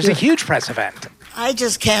 Yeah, there's a huge press event. I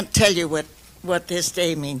just can't tell you what this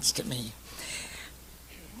day means to me.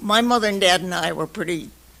 My mother and dad and I were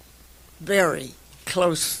very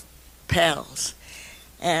close pals.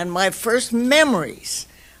 And my first memories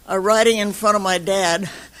are riding in front of my dad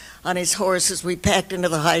on his horse as we packed into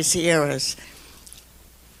the high Sierras.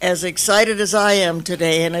 As excited as I am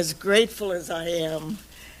today and as grateful as I am,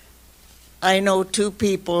 I know two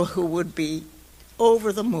people who would be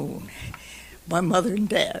over the moon, my mother and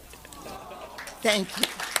dad. Thank you.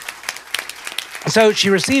 So she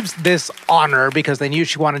receives this honor because they knew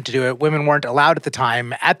she wanted to do it. Women weren't allowed at the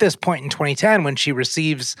time. At this point in 2010, when she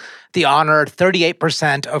receives the honor,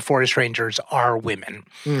 38% of forest rangers are women,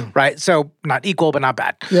 right? So not equal, but not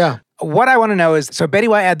bad. Yeah. What I want to know is, so Betty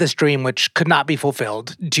White had this dream which could not be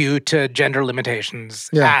fulfilled due to gender limitations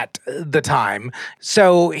at the time.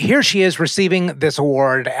 So here she is receiving this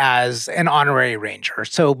award as an honorary ranger.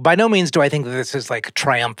 So by no means do I think that this is like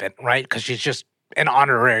triumphant, right? Because she's just an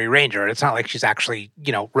honorary ranger. It's not like she's actually,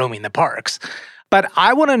 roaming the parks. But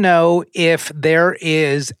I want to know if there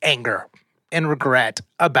is anger and regret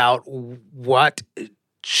about what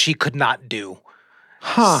she could not do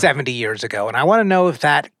 70 years ago. And I want to know if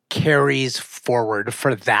that carries forward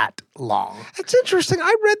for that long. That's interesting.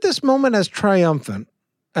 I read this moment as triumphant,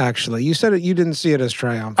 actually. You said you didn't see it as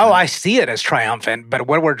triumphant. Oh, I see it as triumphant, but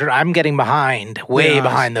I'm getting behind,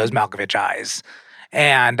 behind those Malkovich eyes.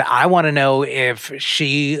 And I want to know if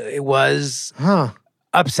she was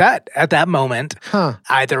upset at that moment,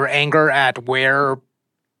 either anger at where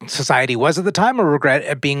society was at the time or regret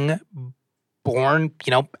at being born,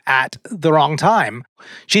 at the wrong time.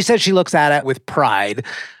 She said she looks at it with pride.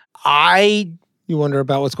 I You wonder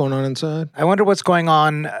about what's going on inside? I wonder what's going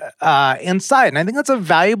on inside. And I think that's a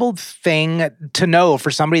valuable thing to know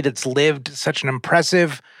for somebody that's lived such an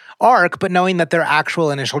impressive arc, but knowing that their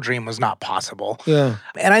actual initial dream was not possible. Yeah.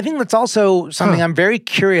 And I think that's also something I'm very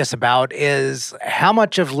curious about is how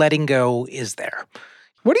much of letting go is there?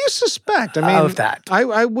 What do you suspect? I mean, of that.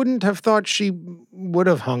 I wouldn't have thought she would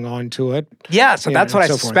have hung on to it. Yeah, so that's what I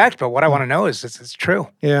suspect. But what I want to know is it's true.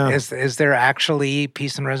 Yeah. Is there actually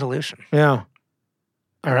peace and resolution? Yeah.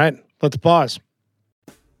 All right, let's pause.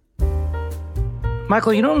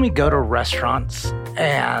 Michael, you know when we go to restaurants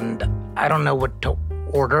and I don't know what to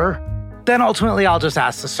order? Then ultimately I'll just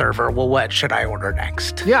ask the server, well, what should I order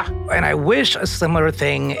next? Yeah. And I wish a similar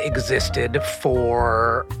thing existed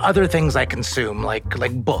for other things I consume, like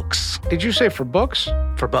books. Did you say for books?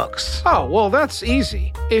 For books. Oh, well, that's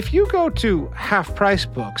easy. If you go to Half Price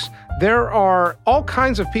Books, there are all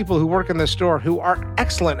kinds of people who work in the store who are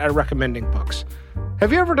excellent at recommending books.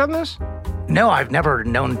 Have you ever done this? No, I've never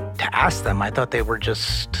known to ask them. I thought they were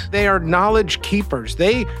just... They are knowledge keepers.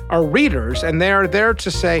 They are readers, and they are there to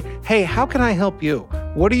say, hey, how can I help you?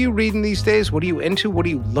 What are you reading these days? What are you into? What are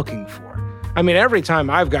you looking for? I mean, every time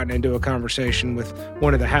I've gotten into a conversation with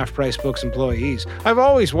one of the Half Price Books employees, I've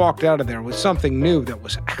always walked out of there with something new that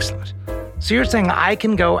was excellent. So you're saying I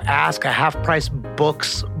can go ask a Half Price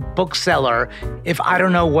Books bookseller if I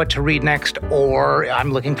don't know what to read next or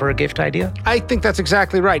I'm looking for a gift idea? I think that's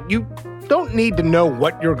exactly right. You don't need to know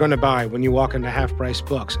what you're going to buy when you walk into Half Price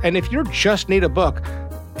Books. And if you just need a book,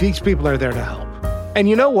 these people are there to help. And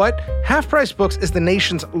you know what? Half Price Books is the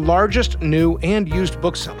nation's largest new and used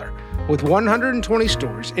bookseller with 120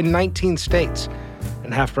 stores in 19 states.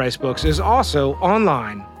 And Half Price Books is also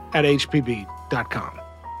online at hpb.com.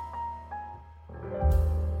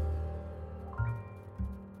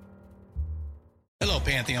 Hello,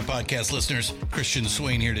 Pantheon Podcast listeners. Christian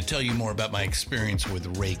Swain here to tell you more about my experience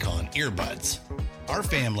with Raycon earbuds. Our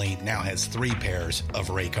family now has 3 pairs of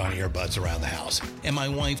Raycon earbuds around the house, and my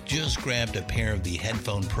wife just grabbed a pair of the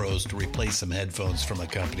Headphone Pros to replace some headphones from a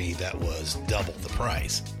company that was double the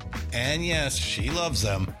price. And yes, she loves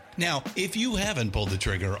them. Now, if you haven't pulled the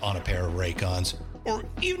trigger on a pair of Raycons, or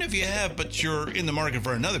even if you have, but you're in the market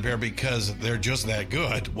for another pair because they're just that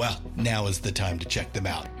good, well, now is the time to check them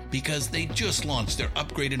out, because they just launched their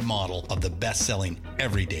upgraded model of the best-selling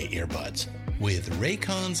everyday earbuds. With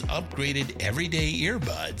Raycon's upgraded everyday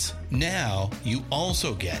earbuds, now you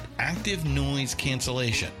also get active noise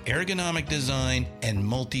cancellation, ergonomic design, and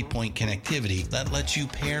multi-point connectivity that lets you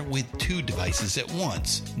pair with 2 devices at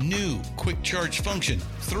once. New quick charge function,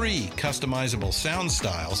 3 customizable sound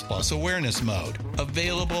styles, plus awareness mode.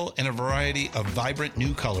 Available in a variety of vibrant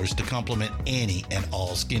new colors to complement any and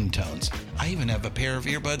all skin tones. I even have a pair of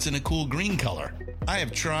earbuds in a cool green color. I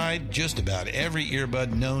have tried just about every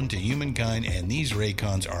earbud known to humankind, and these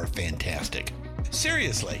Raycons are fantastic.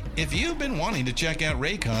 Seriously, if you've been wanting to check out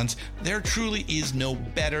Raycons, there truly is no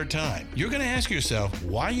better time. You're going to ask yourself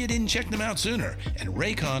why you didn't check them out sooner, and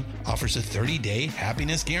Raycon offers a 30-day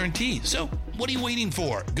happiness guarantee. So what are you waiting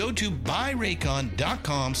for? Go to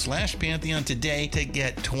buyraycon.com/Pantheon today to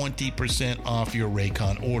get 20% off your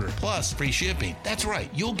Raycon order, plus free shipping. That's right,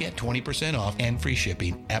 you'll get 20% off and free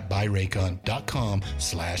shipping at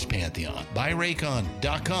buyraycon.com/Pantheon.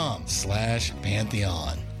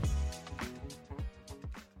 buyraycon.com/Pantheon.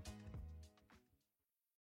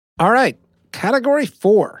 All right, category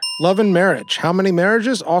 4, love and marriage. How many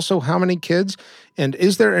marriages? Also, how many kids? And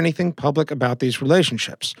is there anything public about these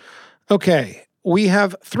relationships? Okay, we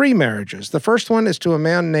have 3 marriages. The first one is to a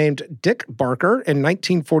man named Dick Barker in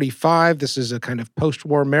 1945. This is a kind of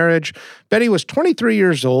post-war marriage. Betty was 23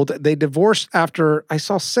 years old. They divorced after, I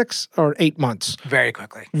saw 6 or 8 months. Very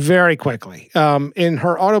quickly. Very quickly. In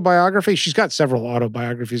her autobiography, she's got several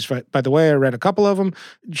autobiographies. By the way, I read a couple of them.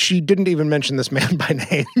 She didn't even mention this man by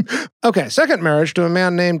name. Okay, second marriage to a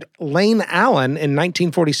man named Lane Allen in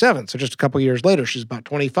 1947. So just a couple years later, she's about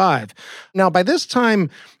 25. Now, by this time,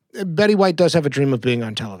 Betty White does have a dream of being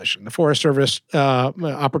on television. The Forest Service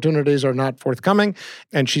opportunities are not forthcoming,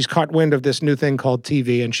 and she's caught wind of this new thing called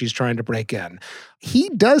TV, and she's trying to break in. He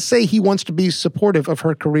does say he wants to be supportive of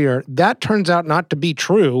her career. That turns out not to be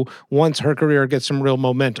true once her career gets some real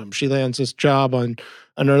momentum. She lands this job on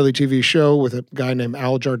an early TV show with a guy named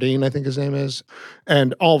Al Jardine, I think his name is.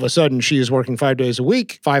 And all of a sudden, she is working 5 days a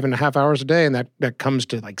week, 5.5 hours a day, and that comes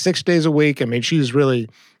to like 6 days a week. I mean, she's really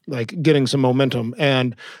like getting some momentum.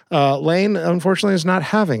 And Lane, unfortunately, is not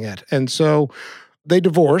having it. And so They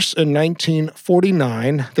divorce in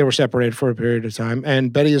 1949. They were separated for a period of time,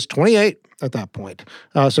 and Betty is 28 at that point.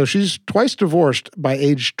 So she's twice divorced by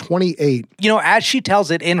age 28. You know, as she tells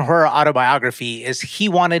it in her autobiography, is he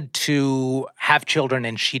wanted to have children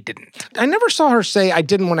and she didn't. I never saw her say, I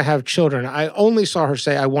didn't want to have children. I only saw her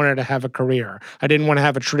say, I wanted to have a career. I didn't want to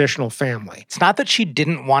have a traditional family. It's not that she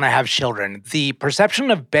didn't want to have children. The perception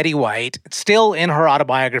of Betty White, still in her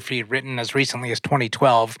autobiography written as recently as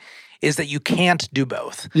 2012, is that you can't do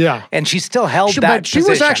both. Yeah. And she still held that But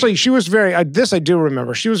position. she was very, this I do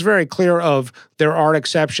remember, she was very clear of there are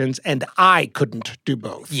exceptions and I couldn't do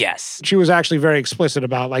both. Yes. She was actually very explicit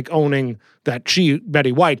about like owning that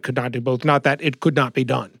Betty White, could not do both, not that it could not be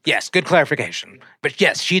done. Yes, good clarification. But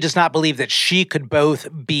yes, she does not believe that she could both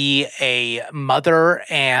be a mother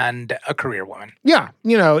and a career woman. Yeah,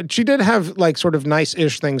 you know, she did have like sort of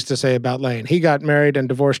nice-ish things to say about Lane. He got married and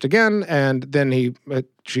divorced again, and then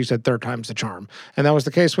she said third time's the charm. And that was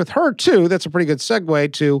the case with her too. That's a pretty good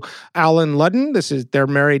segue to Alan Ludden. They're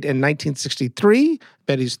married in 1963.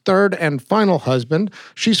 Betty's third and final husband.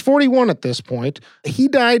 She's 41 at this point. He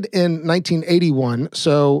died in 1981,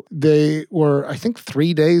 so they were, I think,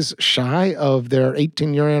 3 days shy of their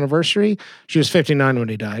 18-year anniversary. She was 59 when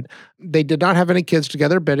he died. They did not have any kids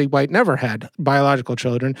together. Betty White never had biological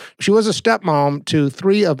children. She was a stepmom to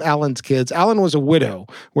 3 of Alan's kids. Alan was a widow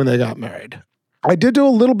when they got married. I did do a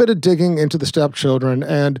little bit of digging into the stepchildren,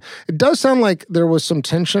 and it does sound like there was some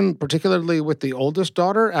tension, particularly with the oldest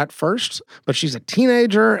daughter at first, but she's a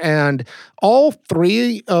teenager, and all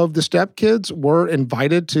 3 of the stepkids were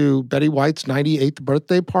invited to Betty White's 98th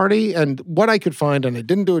birthday party, and what I could find, and I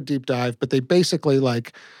didn't do a deep dive, but they basically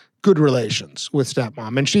like good relations with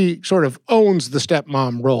stepmom, and she sort of owns the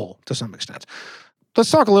stepmom role to some extent. Let's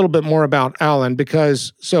talk a little bit more about Alan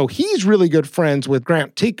because, so he's really good friends with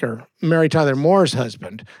Grant Teaker, Mary Tyler Moore's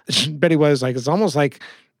husband. Betty was like, it's almost like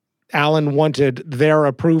Alan wanted their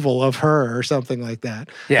approval of her or something like that.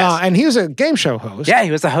 Yes. And he was a game show host. Yeah,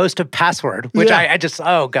 he was the host of Password, which Yeah. I just,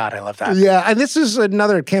 oh God, I love that. Yeah, and this is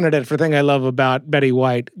another candidate for thing I love about Betty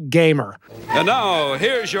White, gamer. And now,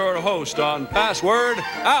 here's your host on Password,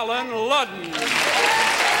 Alan Ludden.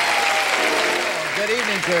 Good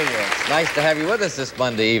evening to you. It's nice to have you with us this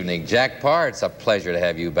Monday evening. Jack Parr, it's a pleasure to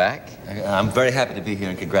have you back. I'm very happy to be here,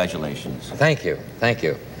 and congratulations. Thank you. Thank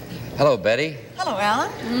you. Hello, Betty. Hello,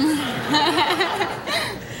 Alan.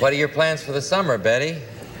 What are your plans for the summer, Betty?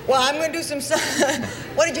 Well, I'm going to do some...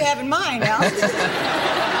 What did you have in mind, Alan?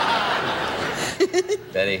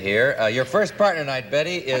 Betty here. Your first partner tonight,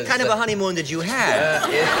 Betty, is... What kind of a honeymoon did you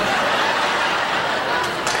have?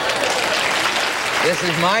 This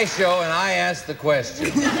is my show, and I ask the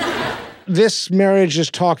question. This marriage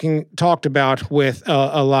is talked about with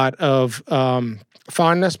a lot of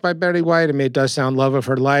fondness by Betty White. I mean, it does sound love of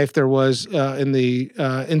her life. There was in the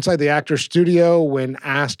inside the actor's studio when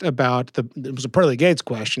asked about it was a Pearly Gates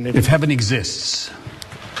question. If heaven exists,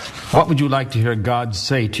 what would you like to hear God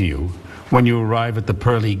say to you when you arrive at the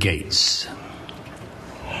Pearly Gates?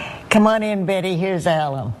 Come on in, Betty. Here's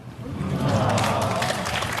Alan.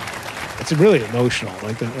 It's really emotional.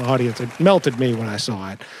 Like the audience, it melted me when I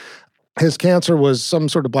saw it. His cancer was some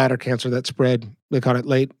sort of bladder cancer that spread. They caught it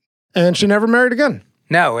late. And she never married again.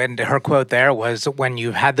 No, and her quote there was, when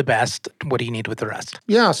you've had the best, what do you need with the rest?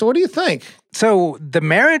 Yeah, so what do you think? So the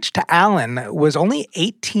marriage to Alan was only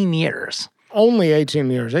 18 years. Only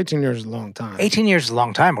 18 years. 18 years is a long time. 18 years is a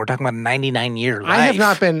long time. We're talking about a 99-year life. I have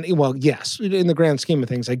not been, well, yes, in the grand scheme of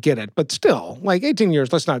things, I get it. But still, like 18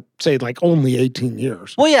 years, let's not say like only 18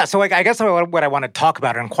 years. Well, yeah, so like, I guess what I want to talk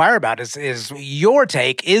about or inquire about is your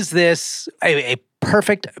take. Is this a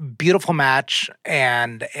perfect, beautiful match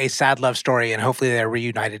and a sad love story, and hopefully they're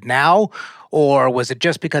reunited now? Or was it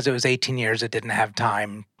just because it was 18 years it didn't have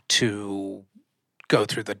time to go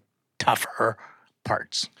through the tougher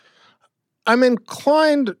parts? I'm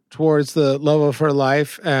inclined towards the love of her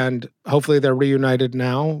life and hopefully they're reunited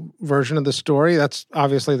now version of the story. That's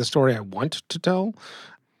obviously the story I want to tell.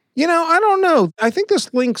 You know, I don't know. I think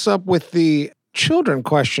this links up with the children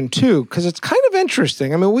question too, because it's kind of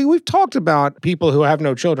interesting. I mean, we've talked about people who have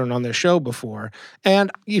no children on this show before. And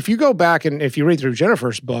if you go back and if you read through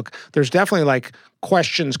Jennifer's book, there's definitely like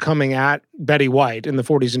questions coming at Betty White in the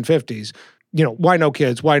 40s and 50s. You know, why no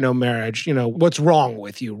kids? Why no marriage? You know, what's wrong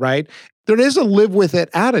with you, right? There is a live with it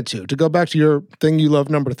attitude. To go back to your thing you love,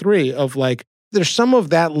 number 3, of like, there's some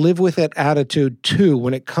of that live with it attitude too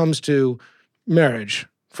when it comes to marriage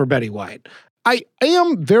for Betty White. I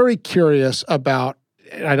am very curious about,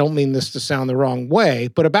 and I don't mean this to sound the wrong way,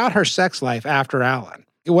 but about her sex life after Alan,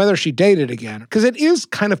 whether she dated again, because it is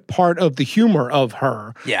kind of part of the humor of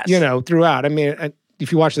her, yes, you know, throughout. I mean,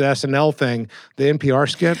 if you watch the SNL thing, the NPR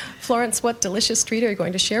skit. Florence, what delicious treat are you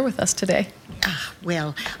going to share with us today?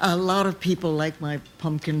 Well, a lot of people like my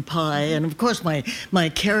pumpkin pie, and of course my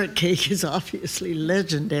carrot cake is obviously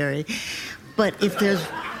legendary. But if there's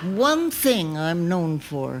one thing I'm known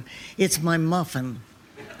for, it's my muffin.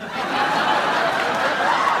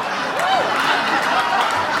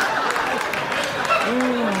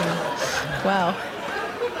 Wow.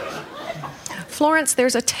 Florence,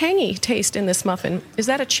 there's a tangy taste in this muffin. Is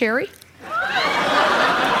that a cherry?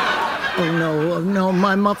 Oh, no,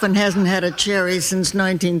 my muffin hasn't had a cherry since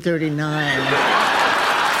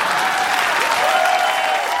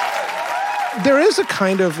 1939. There is a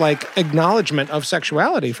kind of like acknowledgement of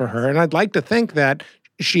sexuality for her, and I'd like to think that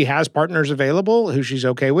she has partners available who she's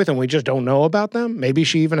okay with, and we just don't know about them. Maybe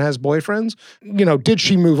she even has boyfriends. Did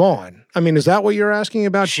she move on? I mean, is that what you're asking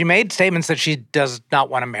about? She made statements that she does not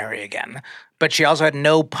want to marry again, but she also had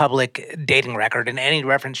no public dating record, and any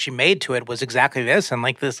reference she made to it was exactly this, and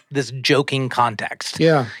like this joking context.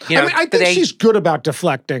 Yeah. I think she's good about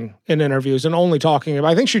deflecting in interviews and only talking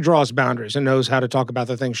about, I think she draws boundaries and knows how to talk about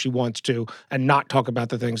the things she wants to and not talk about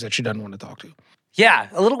the things that she doesn't want to talk to. Yeah,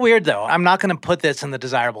 a little weird, though. I'm not going to put this in the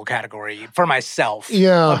desirable category for myself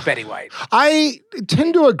of Betty White. I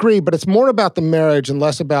tend to agree, but it's more about the marriage and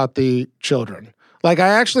less about the children. Like, I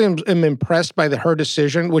actually am impressed by her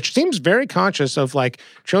decision, which seems very conscious of, like,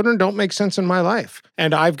 children don't make sense in my life.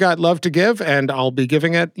 And I've got love to give, and I'll be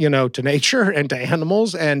giving it, to nature and to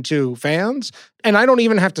animals and to fans. And I don't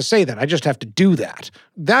even have to say that. I just have to do that.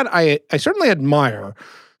 That I certainly admire.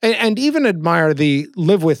 And even admire the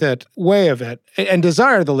live with it way of it and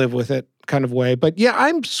desire the live with it kind of way. But yeah,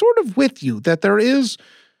 I'm sort of with you that there is,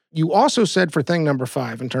 you also said for thing number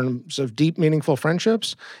 5 in terms of deep, meaningful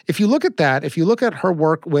friendships. If you look at that, if you look at her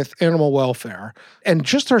work with animal welfare and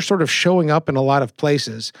just her sort of showing up in a lot of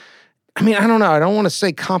places, I mean, I don't know, I don't want to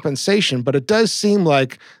say compensation, but it does seem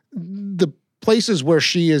like the places where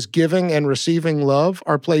she is giving and receiving love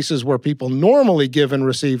are places where people normally give and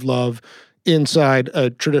receive love inside a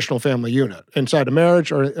traditional family unit, inside a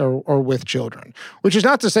marriage or with children, which is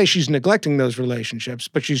not to say she's neglecting those relationships,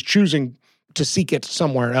 but she's choosing to seek it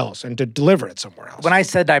somewhere else and to deliver it somewhere else. When I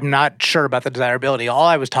said I'm not sure about the desirability, all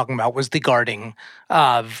I was talking about was the guarding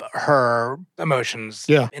of her emotions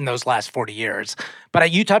in those last 40 years.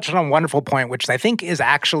 But you touched on a wonderful point, which I think is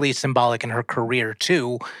actually symbolic in her career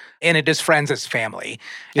too, and it is friends as family.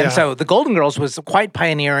 Yeah. And so the Golden Girls was quite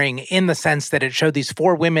pioneering in the sense that it showed these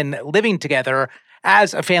 4 women living together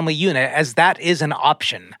as a family unit, as that is an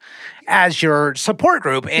option, as your support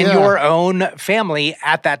group in your own family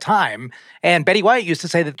at that time. And Betty White used to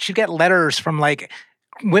say that she'd get letters from like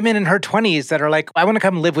women in her 20s that are like, I want to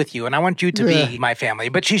come live with you and I want you to be my family.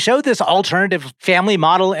 But she showed this alternative family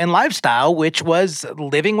model and lifestyle, which was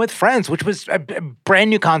living with friends, which was a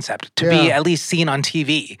brand new concept to be at least seen on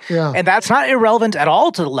TV. Yeah. And that's not irrelevant at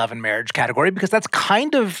all to the love and marriage category because that's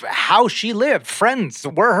kind of how she lived. Friends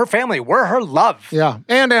were her family, were her love. Yeah.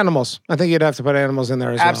 And animals. I think you'd have to put animals in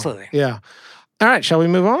there as well. Absolutely. Yeah. All right. Shall we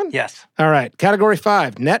move on? Yes. All right. Category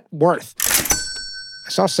 5, net worth.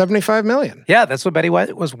 I saw $75 million. Yeah, that's what Betty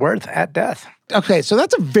White was worth at death. Okay, so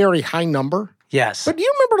that's a very high number. Yes. But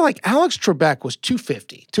you remember like Alex Trebek was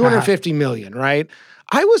 $250 million, right?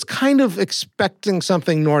 I was kind of expecting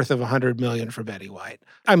something north of $100 million for Betty White.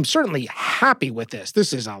 I'm certainly happy with this.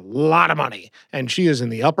 This is a lot of money. And she is in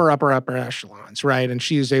the upper echelons, right? And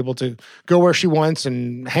she is able to go where she wants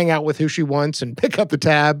and hang out with who she wants and pick up the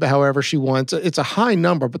tab however she wants. It's a high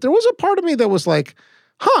number. But there was a part of me that was like,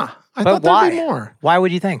 I thought there'd be more. Why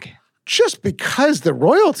would you think? Just because the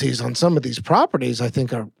royalties on some of these properties, I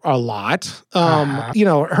think, are a lot.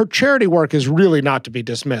 Her charity work is really not to be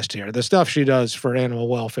dismissed here. The stuff she does for animal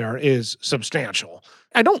welfare is substantial.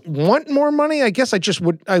 I don't want more money. I guess I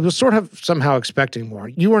was sort of somehow expecting more.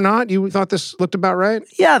 You were not? You thought this looked about right?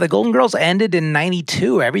 Yeah, the Golden Girls ended in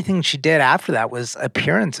 92. Everything she did after that was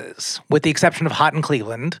appearances, with the exception of Hot in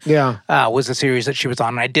Cleveland. Yeah. Was a series that she was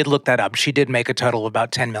on. And I did look that up. She did make a total of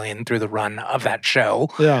about $10 million through the run of that show.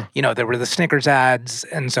 Yeah. There were the Snickers ads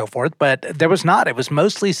and so forth, but there was not. It was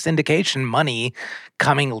mostly syndication money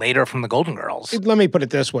coming later from the Golden Girls. Let me put it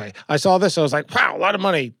this way. I saw this, I was like, wow, a lot of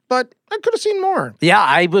money, but I could have seen more. Yeah,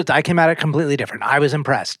 I came at it completely different. I was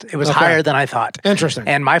impressed. It was higher than I thought. Interesting.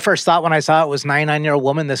 And my first thought when I saw it was 99-year-old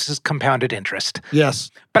woman, this is compounded interest.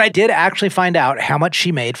 Yes. But I did actually find out how much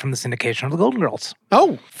she made from the syndication of the Golden Girls.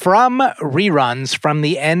 Oh. From reruns, from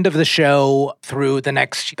the end of the show through the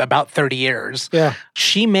next about 30 years. Yeah.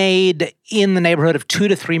 She made in the neighborhood of $2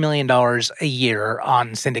 to $3 million a year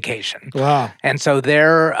on syndication. Wow. And so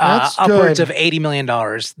they're upwards of $80 million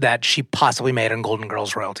that she possibly made on Golden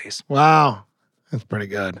Girls royalties. Wow. That's pretty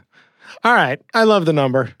good. All right. I love the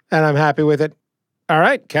number, and I'm happy with it. All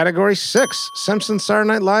right. Category 6, Simpsons, Saturday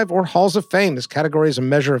Night Live, or Halls of Fame. This category is a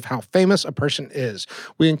measure of how famous a person is.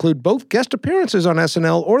 We include both guest appearances on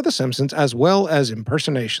SNL or The Simpsons, as well as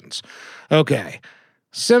impersonations. Okay.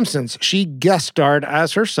 Simpsons. She guest starred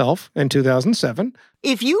as herself in 2007.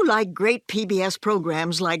 If you like great PBS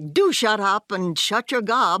programs like Do Shut Up and Shut Your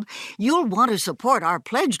Gob, you'll want to support our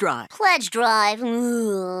pledge drive. Pledge drive?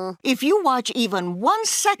 Ugh. If you watch even 1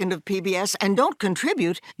 second of PBS and don't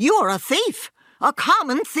contribute, you're a thief. A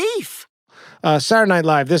common thief. Saturday Night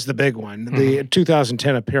Live, this is the big one. The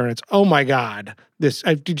 2010 appearance. Oh my God.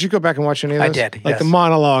 Did you go back and watch any of this? I did, Like, yes. the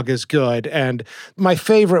monologue is good. And my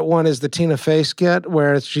favorite one is the Tina Fey skit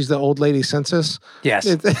where she's the old lady census. Yes.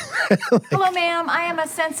 Hello, ma'am. I am a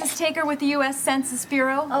census taker with the U.S. Census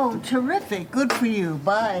Bureau. Oh, terrific. Good for you.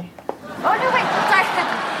 Bye. Oh, no, wait. Sorry.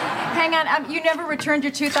 Hang on. You never returned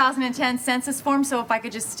your 2010 census form, so if I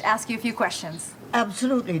could just ask you a few questions.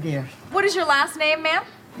 Absolutely, dear. What is your last name, ma'am?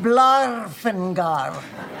 Blarfengar.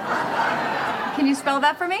 Can you spell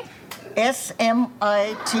that for me? Smith.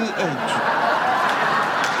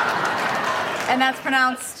 And that's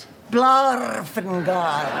pronounced? Blarfengar.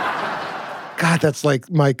 God, that's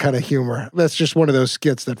like my kind of humor. That's just one of those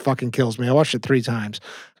skits that fucking kills me. I watched it 3 times.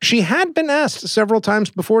 She had been asked several times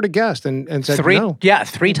before to guest and said no. Yeah,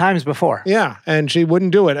 3 times before. Yeah, and she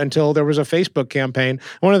wouldn't do it until there was a Facebook campaign.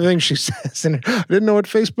 One of the things she says, and I didn't know what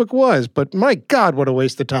Facebook was, but my God, what a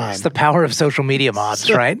waste of time. It's the power of social media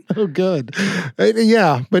mods, right? Oh, good.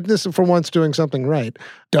 Yeah, but this for once doing something right.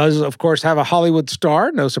 Does, of course, have a Hollywood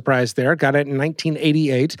star. No surprise there. Got it in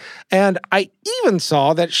 1988. And I even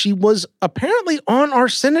saw that she was apparently on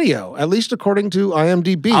Arsenio, at least according to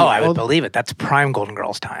IMDb. Oh, I would believe it. That's prime Golden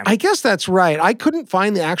Girls time. I guess that's right. I couldn't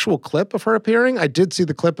find the actual clip of her appearing. I did see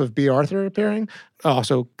the clip of B. Arthur appearing,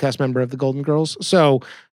 also cast member of the Golden Girls. So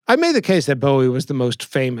I made the case that Bowie was the most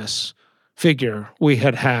famous figure we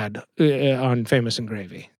had on Famous and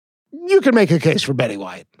Gravy. You could make a case for Betty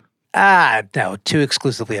White. No, too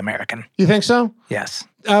exclusively American. You think so? Yes.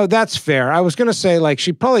 Oh, that's fair. I was going to say, like,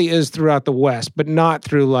 she probably is throughout the West, but not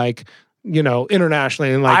through, like,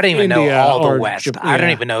 internationally in, like, I don't even India know all or the West. I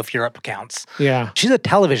don't even know if Europe counts. Yeah. She's a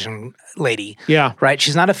television lady. Yeah. Right?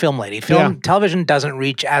 She's not a film lady. Television doesn't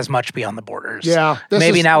reach as much beyond the borders. Yeah.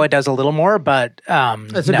 Maybe now it does a little more, but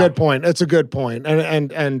That's a good point. It's a good point.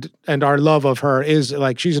 And our love of her is,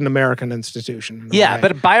 like, she's an American institution. Yeah,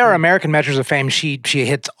 but by our American measures of fame, she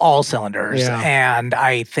hits all cylinders. Yeah. And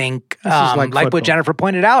I think, like what football. Jennifer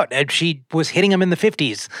pointed out, she was hitting them in the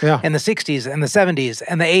 50s, and the 60s, and the 70s,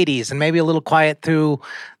 and the 80s, and maybe a little quiet through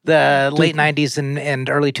the late 90s and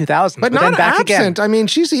early 2000s. But then not back absent. again. I mean,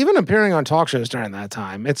 she's even appearing on talk shows during that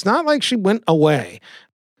time. It's not like she went away.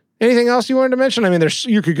 Anything else you wanted to mention? I mean,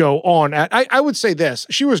 you could go on. I would say this.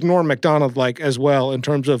 She was Norm Macdonald-like as well in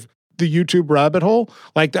terms of the YouTube rabbit hole.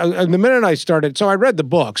 Like, the minute I started, so I read the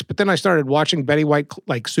books, but then I started watching Betty White,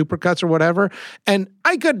 like, supercuts or whatever, and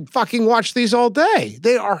I could fucking watch these all day.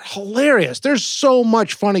 They are hilarious. There's so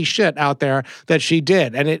much funny shit out there that she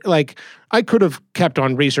did. And it, like, I could have kept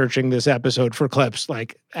on researching this episode for clips,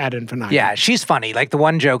 like, ad infinitum. Yeah, she's funny. Like, the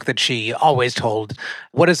one joke that she always told,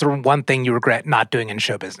 what is the one thing you regret not doing in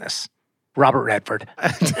show business? Robert Redford.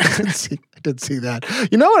 I did see that.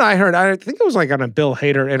 You know what I heard? I think it was like on a Bill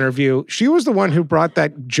Hader interview. She was the one who brought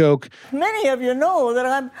that joke. Many of you know that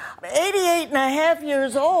I'm 88 and a half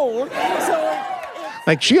years old, so...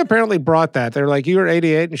 Like, she apparently brought that. They're like, you're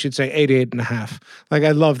 88, and she'd say 88 and a half. Like, I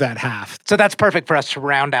love that half. So that's perfect for us to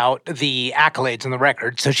round out the accolades in the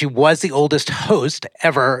record. So she was the oldest host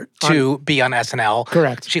ever to be on SNL.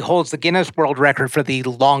 Correct. She holds the Guinness World Record for the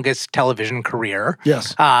longest television career.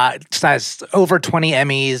 Yes. Has over 20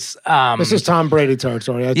 Emmys. This is Tom Brady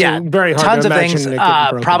territory. It's yeah, very hard tons to of imagine things. it getting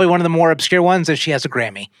broken. Probably one of the more obscure ones is she has a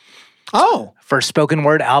Grammy. Oh. For spoken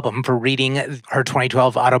word album for reading her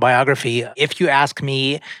 2012 autobiography, If You Ask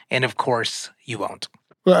Me, and of course, you won't.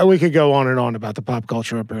 Well, we could go on and on about the pop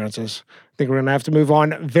culture appearances. I think we're going to have to move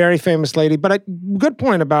on. Very famous lady, but a good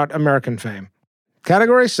point about American fame.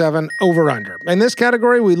 Category 7, over-under. In this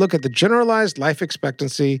category, we look at the generalized life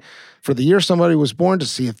expectancy for the year somebody was born to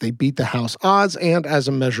see if they beat the house odds and as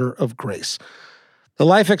a measure of grace. The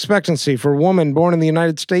life expectancy for a woman born in the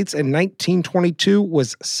United States in 1922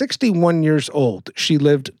 was 61 years old. She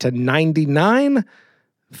lived to 99,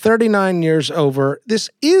 39 years over. This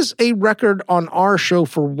is a record on our show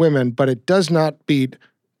for women, but it does not beat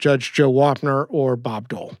Judge Joe Wapner or Bob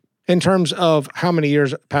Dole. in terms of how many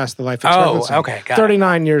years past the life Oh, expectancy. okay, got it.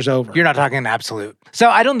 39 years over. You're not talking in absolute. So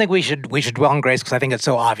I don't think we should dwell on Grace because I think it's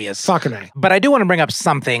so obvious. Fucking A. But I do want to bring up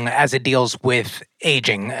something as it deals with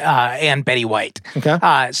aging and Betty White.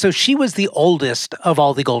 Okay. So she was the oldest of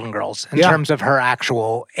all the Golden Girls in terms of her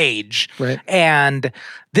actual age. Right. And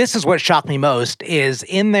this is what shocked me most is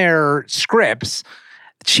in their scripts,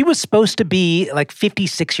 she was supposed to be like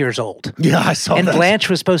 56 years old. Yeah, I saw and that. Blanche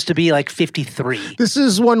was supposed to be like 53. This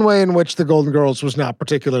is one way in which the Golden Girls was not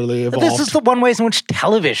particularly evolved. This is the one way in which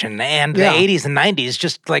television and the 80s and 90s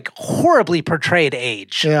just like horribly portrayed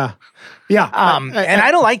age. Yeah. Yeah. And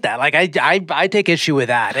I don't like that. Like I take issue with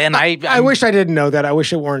that. And I wish I didn't know that. I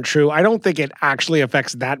wish it weren't true. I don't think it actually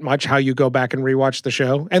affects that much how you go back and rewatch the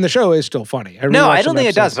show. And the show is still funny. No, I don't think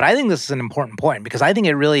it does, but I think this is an important point because I think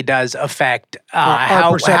it really does affect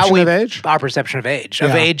our perception of age. Our perception of age.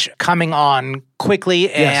 Of age coming on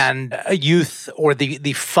quickly and youth or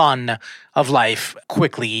the fun of life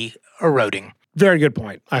quickly eroding. Very good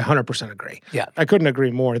point. I 100% agree. Yeah. I couldn't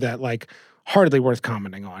agree more that like hardly worth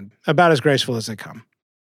commenting on. About as graceful as they come.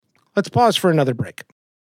 Let's pause for another break.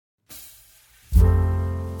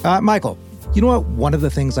 Michael, you know what one of the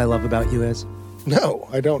things I love about you is? No,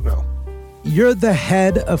 I don't know. You're the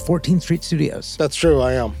head of 14th Street Studios. That's true,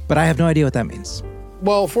 I am. But I have no idea what that means.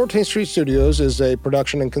 Well, 14th Street Studios is a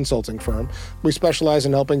production and consulting firm. We specialize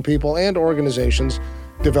in helping people and organizations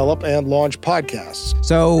develop and launch podcasts.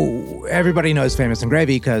 So everybody knows Famous and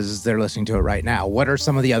Gravy because they're listening to it right now. What are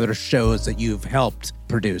some of the other shows that you've helped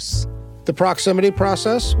produce? The Proximity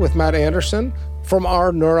Process with Matt Anderson. From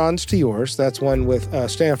Our Neurons to Yours, that's one with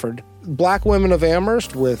Stanford. Black Women of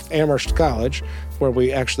Amherst with Amherst College, where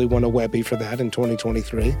we actually won a Webby for that in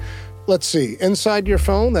 2023. Let's see, Inside Your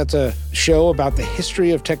Phone, that's a show about the history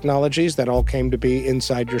of technologies that all came to be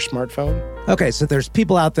inside your smartphone. Okay, so there's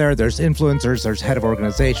people out there, there's influencers, there's head of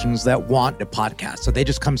organizations that want a podcast. So they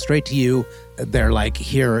just come straight to you. They're like,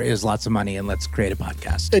 here is lots of money and let's create a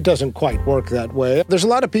podcast. It doesn't quite work that way. There's a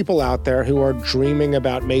lot of people out there who are dreaming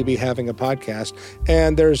about maybe having a podcast,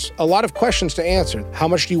 and there's a lot of questions to answer. How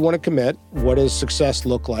much do you want to commit? What does success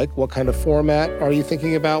look like? What kind of format are you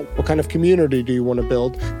thinking about? What kind of community do you want to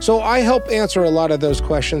build? So I help answer a lot of those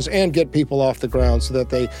questions and get people off the ground so that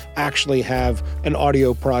they actually have an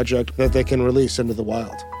audio project that they can release into the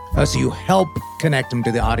wild. So you help connect them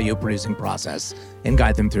to the audio producing process and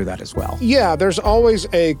guide them through that as well. Yeah, there's always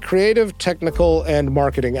a creative, technical, and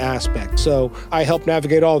marketing aspect. So I help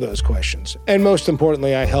navigate all those questions. And most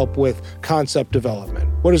importantly, I help with concept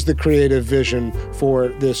development. What is the creative vision for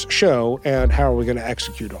this show, and how are we going to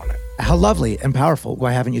execute on it? How lovely and powerful.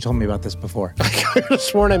 Why haven't you told me about this before? I could have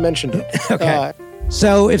sworn I mentioned it. Okay.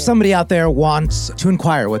 So if somebody out there wants to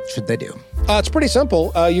inquire, what should they do? It's pretty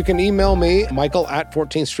simple. You can email me,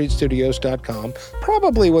 michael@14thstreetstudios.com.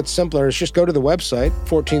 Probably what's simpler is just go to the website,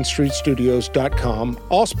 14thstreetstudios.com,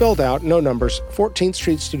 all spelled out, no numbers,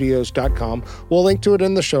 14thstreetstudios.com. We'll link to it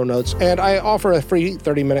in the show notes, and I offer a free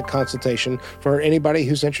 30-minute consultation for anybody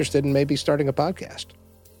who's interested in maybe starting a podcast.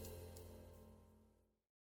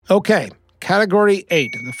 Okay, category 8,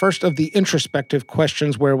 the first of the introspective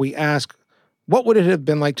questions where we ask, what would it have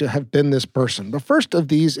been like to have been this person? The first of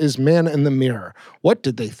these is Man in the Mirror. What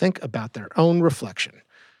did they think about their own reflection?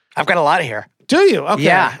 I've got a lot here. Do you? Okay.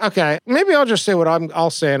 Yeah. Okay. Maybe I'll just say what I'll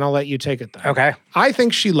say and I'll let you take it then. Okay. I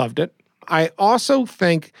think she loved it. I also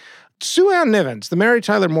think Sue Ann Nivens, the Mary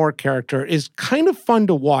Tyler Moore character, is kind of fun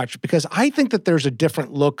to watch because I think that there's a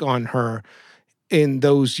different look on her in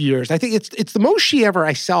those years. I think it's the most she ever,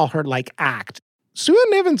 I saw her like act. Sue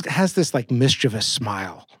Ann Nivens has this like mischievous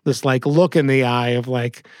smile, this like look in the eye of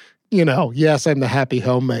like, you know, yes, I'm the happy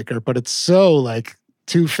homemaker, but it's so like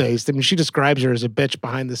two-faced. I mean, she describes her as a bitch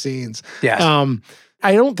behind the scenes. Yes.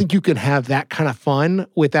 I don't think you can have that kind of fun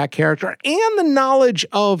with that character and the knowledge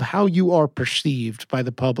of how you are perceived by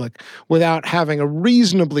the public without having a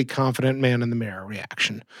reasonably confident man in the mirror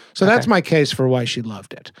reaction. So that's my case for why she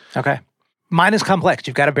loved it. Okay. Mine is complex.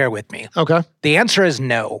 You've got to bear with me. Okay. The answer is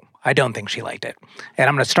no. I don't think she liked it. And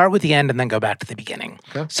I'm going to start with the end and then go back to the beginning.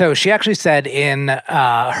 Okay. So she actually said in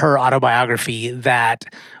her autobiography that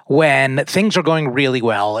when things are going really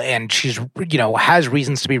well and she's, you know, has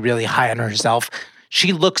reasons to be really high on herself,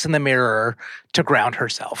 she looks in the mirror to ground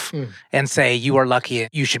herself and say, you are lucky.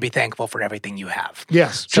 You should be thankful for everything you have.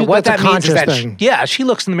 Yes. So what that means is that, thing. she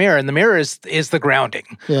looks in the mirror and the mirror is the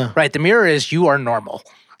grounding. Yeah. Right? The mirror is you are normal.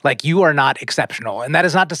 Like you are not exceptional. And that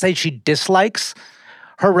is not to say she dislikes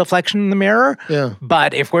her reflection in the mirror. Yeah.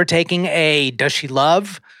 But if we're taking does she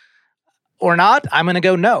love or not, I'm going to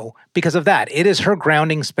go no because of that. It is her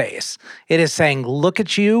grounding space. It is saying, look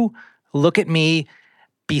at you, look at me,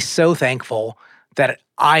 be so thankful that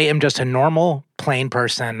I am just a normal, plain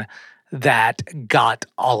person that got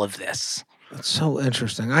all of this. That's so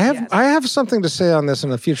interesting. I have something to say on this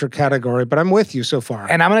in a future category, but I'm with you so far.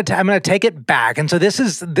 And I'm gonna take it back. And so this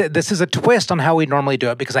is a twist on how we normally do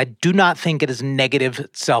it, because I do not think it is negative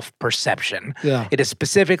self-perception. Yeah. It is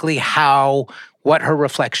specifically what her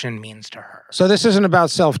reflection means to her. So this isn't about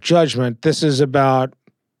self-judgment. This is about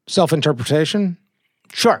self-interpretation?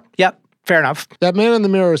 Sure. Yep. Fair enough. That man in the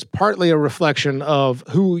mirror is partly a reflection of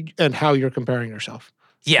who and how you're comparing yourself.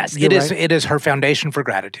 Yes, You're right. It is her foundation for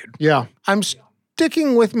gratitude. Yeah. I'm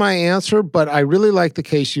sticking with my answer, but I really like the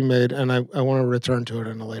case you made, and I want to return to it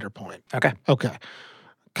in a later point. Okay.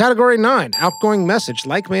 Category 9, outgoing message.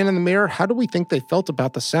 Like man in the mirror, how do we think they felt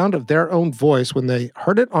about the sound of their own voice when they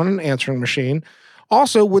heard it on an answering machine?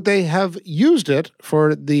 Also, would they have used it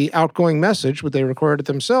for the outgoing message? Would they record it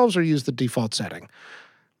themselves or use the default setting?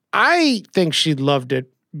 I think she loved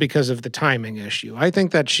it because of the timing issue. I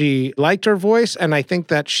think that she liked her voice, and I think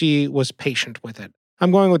that she was patient with it. I'm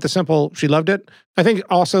going with the simple, she loved it. I think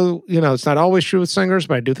also, it's not always true with singers,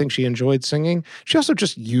 but I do think she enjoyed singing. She also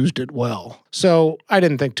just used it well. So I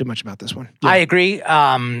didn't think too much about this one. Yeah. I agree.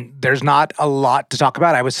 There's not a lot to talk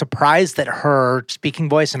about. I was surprised that her speaking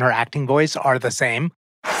voice and her acting voice are the same.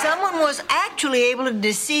 Someone was actually able to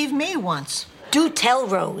deceive me once. Do tell,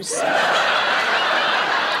 Rose.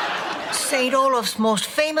 St. Olaf's most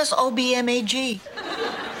famous OBMAG.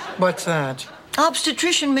 What's that?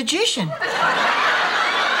 Obstetrician magician.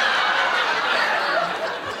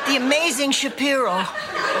 The amazing Shapiro.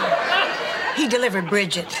 He delivered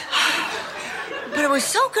Bridget. But it was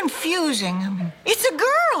so confusing. It's a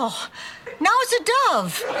girl. Now it's a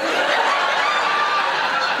dove.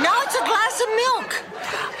 Now it's a glass of milk.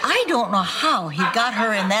 I don't know how he got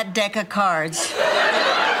her in that deck of cards.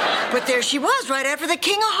 But there she was right after the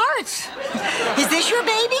King of Hearts. Is this your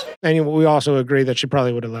baby? And we also agree that she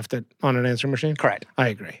probably would have left it on an answering machine? Correct. I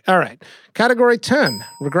agree. All right. Category 10,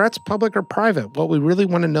 regrets, public or private. What we really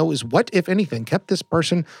want to know is what, if anything, kept this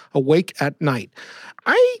person awake at night.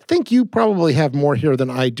 I think you probably have more here than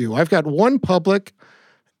I do. I've got one public,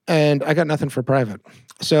 and I got nothing for private.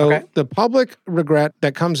 So The public regret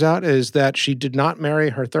that comes out is that she did not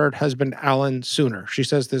marry her third husband, Alan, sooner. She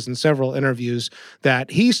says this in several interviews,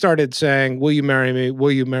 that he started saying, will you marry me?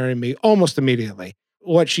 Will you marry me? Almost immediately.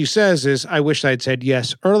 What she says is, I wish I'd said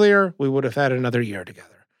yes earlier. We would have had another year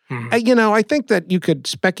together. Mm-hmm. I think that you could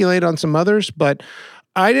speculate on some others, but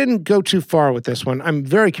I didn't go too far with this one. I'm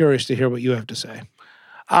very curious to hear what you have to say.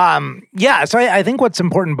 So I think what's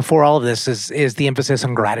important before all of this is the emphasis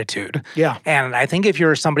on gratitude. Yeah. And I think if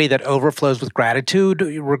you're somebody that overflows with gratitude,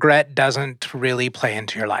 regret doesn't really play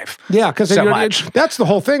into your life. Yeah, because much. That's the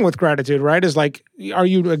whole thing with gratitude, right? Is like, are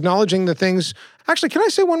you acknowledging the things? Actually, can I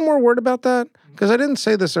say one more word about that? Because I didn't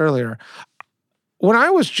say this earlier. When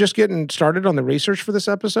I was just getting started on the research for this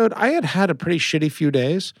episode, I had a pretty shitty few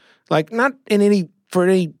days. Like, not for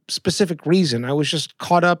any specific reason. I was just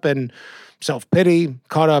caught up in self-pity,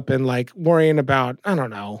 caught up in worrying about, I don't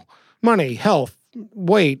know, money, health,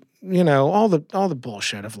 weight, all the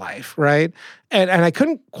bullshit of life, right? And I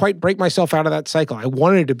couldn't quite break myself out of that cycle. I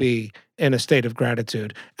wanted to be in a state of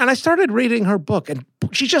gratitude. And I started reading her book, and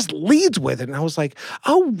she just leads with it. And I was like,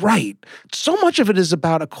 oh, right. So much of it is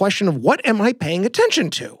about a question of, what am I paying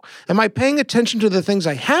attention to? Am I paying attention to the things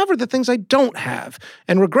I have or the things I don't have?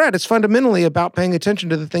 And regret is fundamentally about paying attention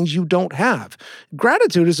to the things you don't have.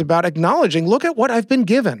 Gratitude is about acknowledging, look at what I've been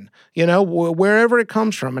given, wherever it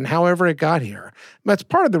comes from and however it got here. That's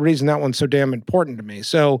part of the reason that one's so damn important to me.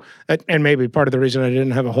 So, and maybe part of the reason I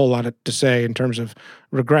didn't have a whole lot to say in terms of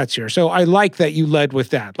regrets here. So I like that you led with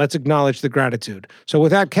that. Let's acknowledge the gratitude. So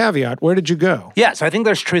with that caveat, where did you go? Yeah, so I think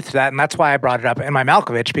there's truth to that, and that's why I brought it up in my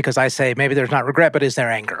Malkovich, because I say maybe there's not regret, but is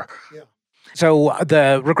there anger? Yeah. So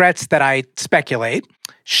the regrets that I speculate,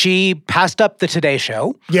 she passed up the Today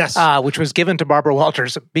Show. Yes. Which was given to Barbara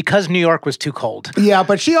Walters because New York was too cold. Yeah,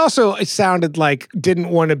 but she also sounded like didn't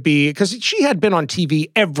want to be, because she had been on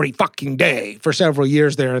TV every fucking day for several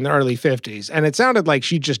years there in the early 50s. And it sounded like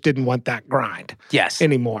she just didn't want that grind. Yes.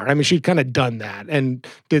 Anymore. I mean, she'd kind of done that and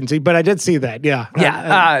didn't see, but I did see that. Yeah.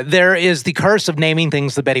 Yeah. There is the curse of naming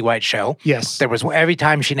things the Betty White Show. Yes. There was, every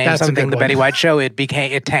time she named something the Betty White Show, it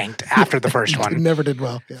tanked after the first one. It never did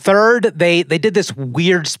well. Yeah. Third, they did this weird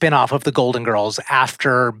weird spinoff of the Golden Girls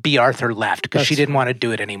after B. Arthur left because she That's- didn't want to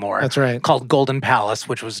do it anymore. That's right. Called Golden Palace,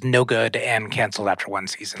 which was no good and canceled after one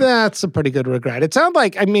season. That's a pretty good regret. It sounded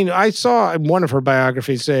like, I mean, I saw one of her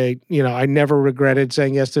biographies say, I never regretted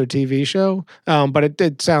saying yes to a TV show, but it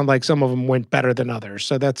did sound like some of them went better than others.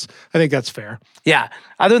 So I think that's fair. Yeah.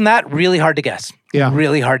 Other than that, really hard to guess. Yeah.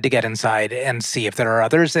 Really hard to get inside and see if there are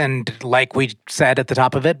others. And like we said at the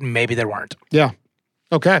top of it, maybe there weren't. Yeah.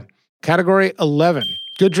 Okay. Category 11,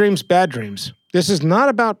 good dreams, bad dreams. This is not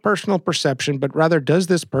about personal perception, but rather does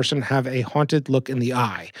this person have a haunted look in the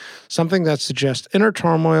eye? Something that suggests inner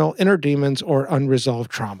turmoil, inner demons, or unresolved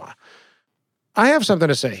trauma. I have something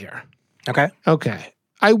to say here. Okay.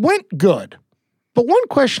 I went good, but one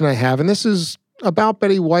question I have, and this is about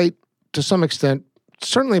Betty White to some extent,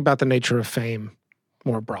 certainly about the nature of fame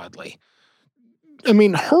more broadly. I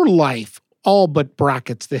mean, her life all but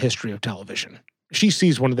brackets the history of television. She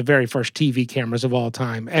sees one of the very first TV cameras of all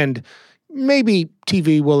time, and maybe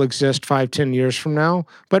TV will exist 5-10 years from now,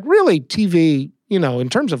 but really TV, in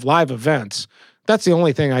terms of live events, that's the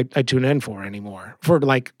only thing I tune in for anymore, for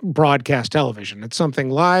like broadcast television. It's something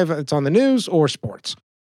live, it's on the news or sports.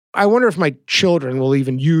 I wonder if my children will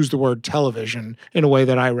even use the word television in a way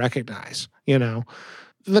that I recognize,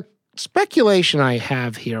 The speculation I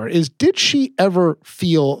have here is, did she ever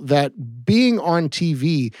feel that being on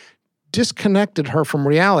TV disconnected her from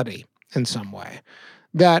reality in some way?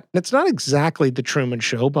 That it's not exactly the Truman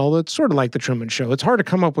Show, but although it's sort of like the Truman Show, it's hard to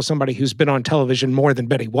come up with somebody who's been on television more than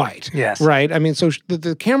Betty White. Yes. Right? I mean, so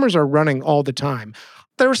the cameras are running all the time.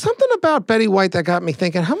 There was something about Betty White that got me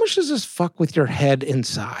thinking, how much does this fuck with your head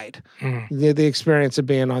inside? The experience of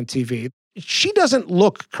being on TV. She doesn't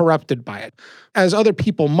look corrupted by it, as other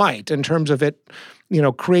people might, in terms of it,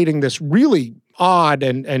 creating this really odd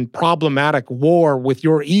and problematic war with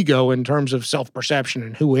your ego in terms of self-perception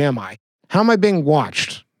and who am I? How am I being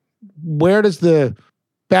watched? Where does the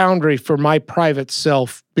boundary for my private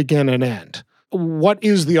self begin and end? What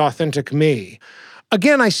is the authentic me?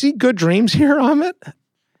 Again, I see good dreams here, Amit,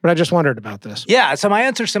 but I just wondered about this. Yeah, so my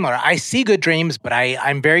answer is similar. I see good dreams, but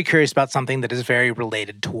I'm very curious about something that is very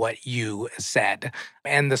related to what you said.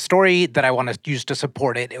 And the story that I want to use to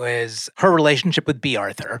support it was her relationship with B.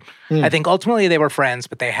 Arthur. I think ultimately they were friends,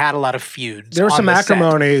 but they had a lot of feuds. There was some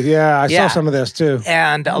acrimony. Yeah, I saw some of this too.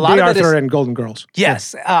 And a lot B. of it Arthur is, and Golden Girls.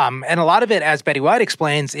 Yes. And a lot of it, as Betty White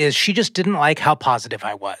explains, is she just didn't like how positive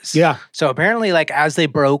I was. Yeah. So apparently, like, as they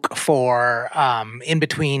broke for in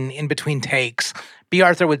between takes, B.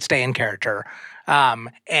 Arthur would stay in character.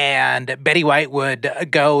 And Betty White would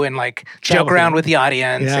go and like joke around with the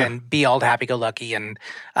audience and be all happy-go-lucky. And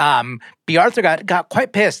B. Arthur got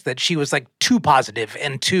quite pissed that she was like too positive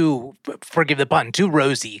and too, forgive the pun, too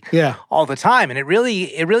rosy all the time. And it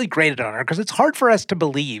really grated on her because it's hard for us to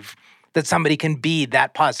believe that somebody can be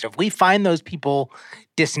that positive. We find those people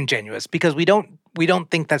disingenuous because we don't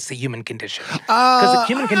think that's the human condition. Because the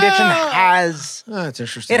human condition has... That's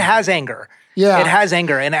interesting. It has anger. Yeah. It has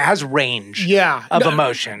anger and it has range of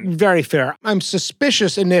emotion. Very fair. I'm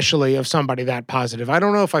suspicious initially of somebody that positive. I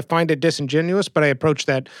don't know if I find it disingenuous, but I approach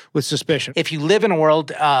that with suspicion. If you live in a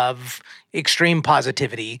world of extreme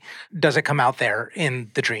positivity, does it come out there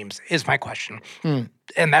in the dreams, is my question.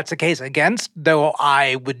 And that's the case against, though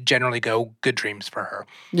I would generally go good dreams for her.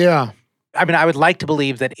 Yeah. I mean, I would like to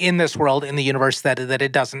believe that in this world, in the universe, that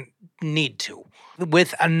it doesn't need to.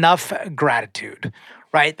 With enough gratitude,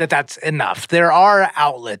 right? That's enough. There are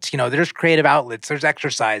outlets, there's creative outlets, there's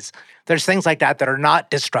exercise, there's things like that are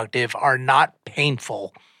not destructive, are not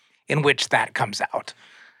painful, in which that comes out.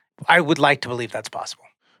 I would like to believe that's possible.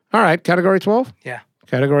 All right, category 12? Yeah.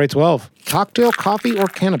 Category 12, cocktail, coffee, or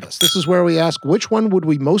cannabis. This is where we ask, which one would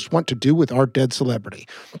we most want to do with our dead celebrity?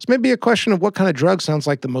 It's maybe a question of what kind of drug sounds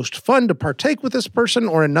like the most fun to partake with this person,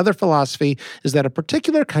 or another philosophy is that a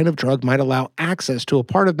particular kind of drug might allow access to a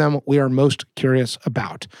part of them we are most curious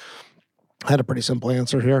about. I had a pretty simple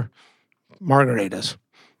answer here. Margaritas.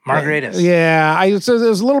 Margaritas. Yeah, so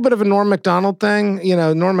there's a little bit of a Norm Macdonald thing.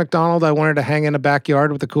 Norm Macdonald, I wanted to hang in a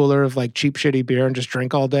backyard with a cooler of like cheap, shitty beer and just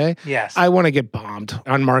drink all day. Yes. I want to get bombed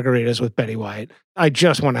on margaritas with Betty White. I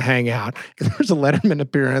just want to hang out. There's a Letterman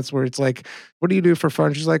appearance where it's like, what do you do for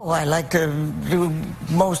fun? She's like, well, I like to do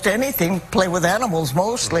most anything, play with animals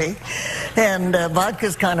mostly. And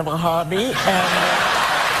vodka's kind of a hobby.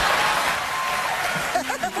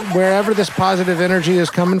 And wherever this positive energy is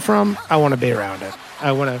coming from, I want to be around it.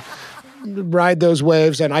 I want to ride those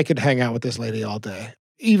waves, and I could hang out with this lady all day.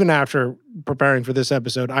 Even after preparing for this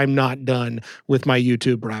episode, I'm not done with my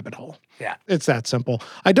YouTube rabbit hole. Yeah. It's that simple.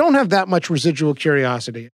 I don't have that much residual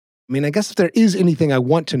curiosity. I mean, I guess if there is anything I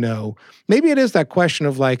want to know, maybe it is that question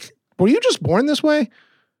of like, were you just born this way?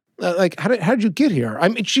 Like, how did you get here? I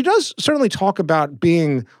mean, she does certainly talk about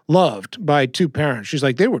being loved by two parents. She's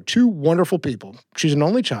like, they were two wonderful people. She's an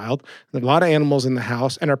only child. There are a lot of animals in the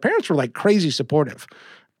house, and her parents were like crazy supportive.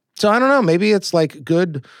 So I don't know. Maybe it's like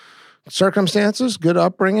good circumstances, good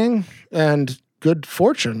upbringing, and good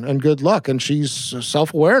fortune and good luck. And she's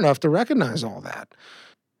self-aware enough to recognize all that.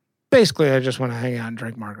 Basically, I just want to hang out and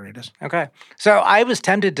drink margaritas. Okay. So I was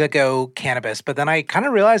tempted to go cannabis, but then I kind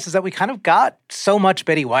of realized is that we kind of got so much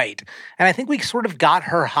Betty White. And I think we sort of got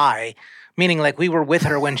her high, meaning like we were with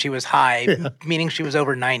her when she was high, meaning she was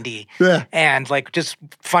over 90. Yeah. And like just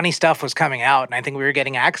funny stuff was coming out. And I think we were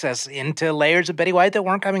getting access into layers of Betty White that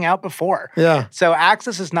weren't coming out before. Yeah. So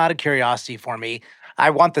access is not a curiosity for me.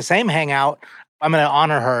 I want the same hangout. I'm going to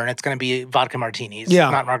honor her, and it's going to be vodka martinis,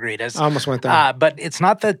 not margaritas. I almost went there. But it's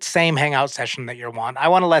not the same hangout session that you want. I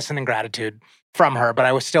want a lesson in gratitude from her, but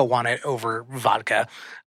I would still want it over vodka.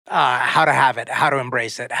 How to have it, how to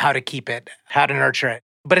embrace it, how to keep it, how to nurture it.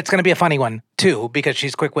 But it's going to be a funny one, too, because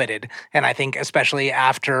she's quick-witted. And I think especially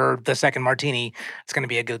after the second martini, it's going to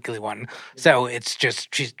be a googly one. So it's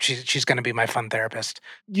just, she's going to be my fun therapist.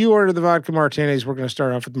 You order the vodka martinis. We're going to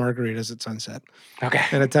start off with margaritas at sunset. Okay.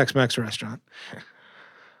 In a Tex-Mex restaurant.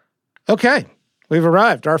 Okay. We've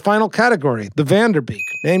arrived. Our final category, the Vanderbeek,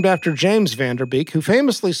 named after James Vanderbeek, who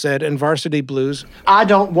famously said in Varsity Blues, I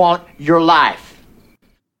don't want your life.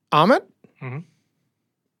 Amit? Mm-hmm.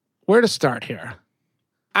 Where to start here?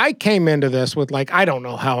 I came into this with like, I don't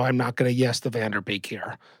know how I'm not going to yes the Vanderbeek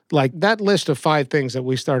here. Like that list of 5 things that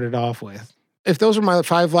we started off with. If those are my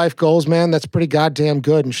 5 life goals, man, that's pretty goddamn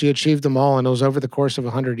good. And she achieved them all, and it was over the course of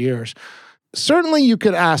 100 years. Certainly you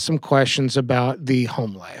could ask some questions about the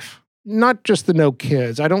home life. Not just the no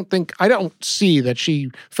kids. I don't see that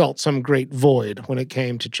she felt some great void when it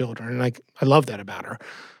came to children. And I love that about her.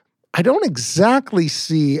 I don't exactly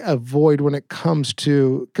see a void when it comes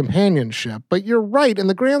to companionship, but you're right. In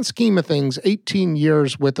the grand scheme of things, 18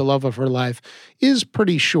 years with the love of her life is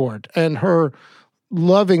pretty short, and her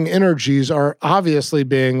loving energies are obviously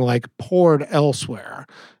being like poured elsewhere.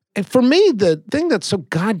 And for me, the thing that's so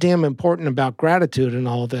goddamn important about gratitude in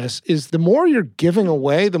all this is the more you're giving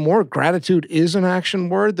away, the more gratitude is an action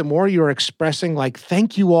word, the more you're expressing like,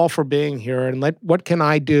 thank you all for being here, and what can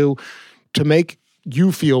I do to make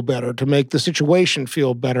you feel better, to make the situation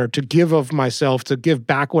feel better, to give of myself, to give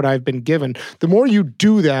back what I've been given. The more you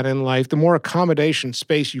do that in life, the more accommodation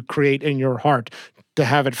space you create in your heart to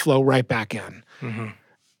have it flow right back in. Mm-hmm.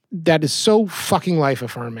 That is so fucking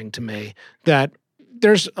life-affirming to me that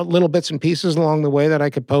there's little bits and pieces along the way that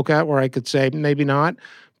I could poke at where I could say, maybe not,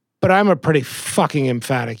 but I'm a pretty fucking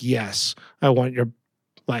emphatic yes. I want your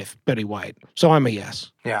life, Betty White. So I'm a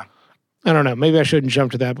yes. Yeah. I don't know. Maybe I shouldn't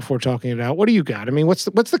jump to that before talking it out. What do you got? I mean, what's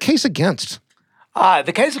the case against?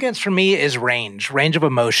 The case against for me is range of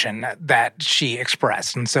emotion that she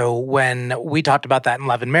expressed. And so when we talked about that in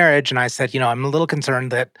Love and Marriage, and I said, I'm a little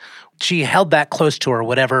concerned that she held that close to her,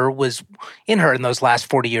 whatever was in her in those last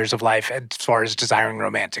 40 years of life as far as desiring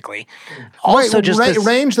romantically. Also, right, just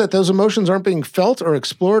range that those emotions aren't being felt or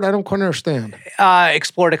explored? I don't quite understand.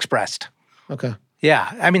 Explored, expressed. Okay.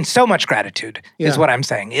 Yeah, I mean, so much gratitude is what I'm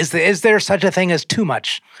saying. Is there such a thing as too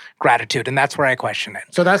much gratitude? And that's where I question it.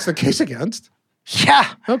 So that's the case against?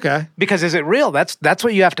 Yeah. Okay. Because is it real? That's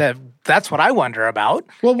what you have to, that's what I wonder about.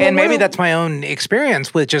 Well, and maybe that's my own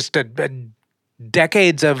experience with just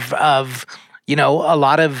decades of a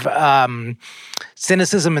lot of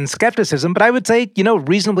cynicism and skepticism. But I would say,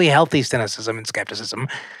 reasonably healthy cynicism and skepticism.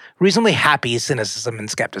 Reasonably happy cynicism and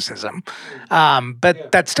skepticism.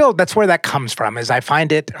 But that's where that comes from, is I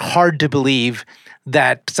find it hard to believe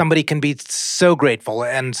that somebody can be so grateful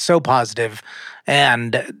and so positive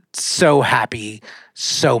and so happy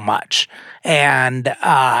so much. And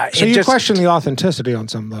so you question the authenticity on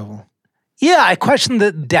some level. Yeah, I question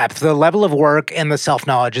the depth, the level of work and the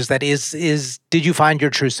self-knowledge is did you find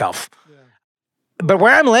your true self? Yeah. But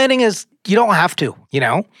where I'm landing is you don't have to,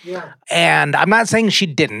 Yeah. And I'm not saying she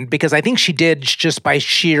didn't, because I think she did just by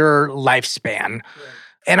sheer lifespan. Yeah.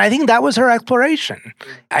 And I think that was her exploration.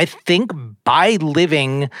 Yeah. I think by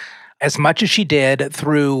living as much as she did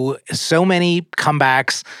through so many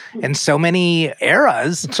comebacks and so many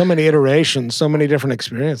eras. So many iterations, so many different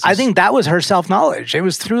experiences. I think that was her self-knowledge. It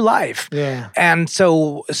was through life. Yeah. And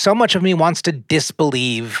so much of me wants to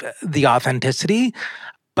disbelieve the authenticity,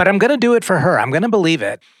 but I'm going to do it for her. I'm going to believe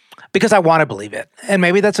it because I want to believe it. And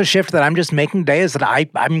maybe that's a shift that I'm just making today, is that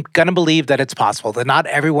I'm going to believe that it's possible, that not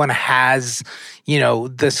everyone has,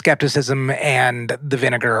 the skepticism and the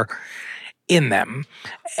vinegar in them.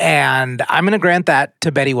 And I'm going to grant that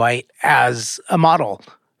to Betty White as a model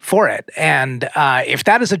for it. And if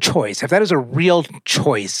that is a choice, if that is a real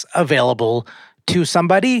choice available to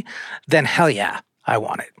somebody, then hell yeah, I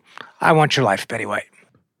want it. I want your life, Betty White.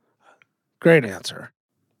 Great answer.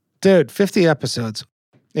 Dude, 50 episodes.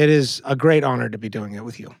 It is a great honor to be doing it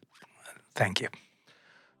with you. Thank you.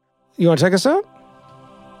 You want to take us out?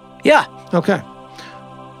 Yeah. Okay.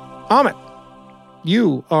 Amit,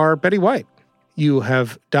 you are Betty White. You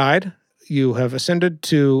have died. You have ascended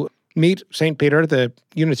to meet St. Peter, the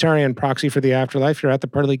Unitarian proxy for the afterlife. You're at the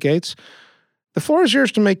pearly gates. The floor is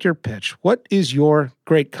yours to make your pitch. What is your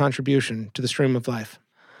great contribution to the stream of life?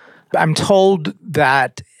 I'm told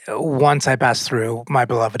that once I pass through, my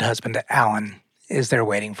beloved husband, Alan, is there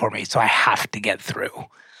waiting for me, so I have to get through.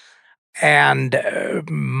 And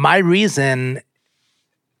my reason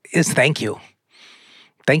is thank you.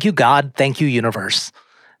 Thank you, God. Thank you, universe.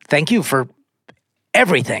 Thank you for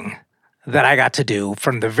everything that I got to do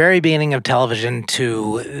from the very beginning of television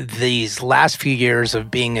to these last few years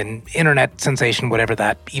of being an internet sensation, whatever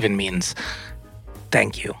that even means.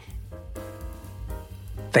 Thank you.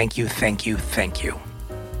 Thank you, thank you, thank you.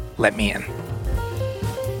 Let me in.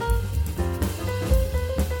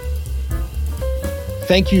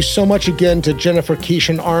 Thank you so much again to Jennifer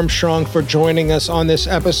Keeshan Armstrong for joining us on this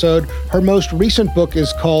episode. Her most recent book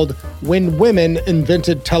is called When Women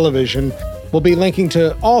Invented Television. We'll be linking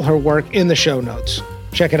to all her work in the show notes.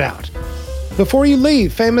 Check it out. Before you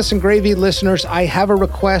leave, Famous and Gravy listeners, I have a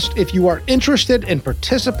request. If you are interested in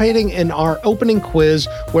participating in our opening quiz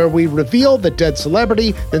where we reveal the dead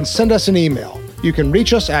celebrity, then send us an email. You can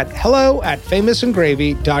reach us at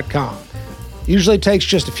hello@famousandgravy.com. Usually takes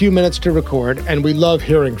just a few minutes to record, and we love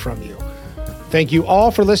hearing from you. Thank you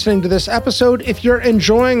all for listening to this episode. If you're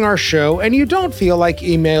enjoying our show and you don't feel like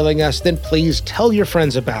emailing us, then please tell your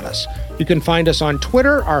friends about us. You can find us on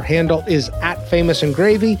Twitter. Our handle is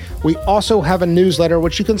 @famousandgravy. We also have a newsletter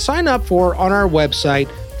which you can sign up for on our website,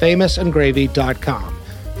 famousandgravy.com.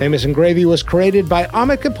 Famous and Gravy was created by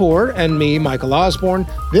Amit Kapoor and me, Michael Osborne.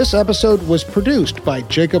 This episode was produced by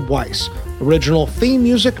Jacob Weiss. Original theme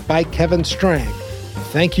music by Kevin Strang.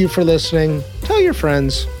 Thank you for listening. Tell your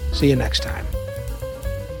friends. See you next time.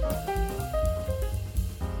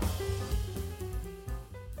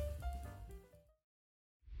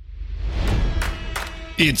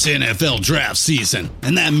 It's NFL draft season,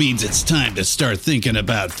 and that means it's time to start thinking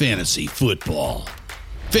about fantasy football.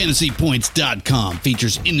 FantasyPoints.com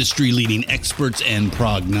features industry-leading experts and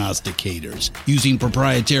prognosticators using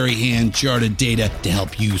proprietary hand-charted data to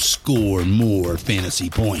help you score more fantasy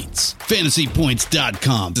points.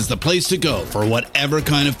 FantasyPoints.com is the place to go for whatever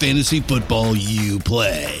kind of fantasy football you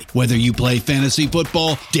play. Whether you play fantasy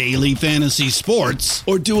football, daily fantasy sports,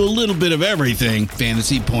 or do a little bit of everything,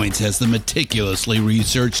 Fantasy Points has the meticulously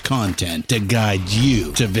researched content to guide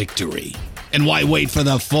you to victory. And why wait for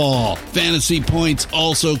the fall? Fantasy Points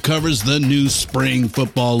also covers the new spring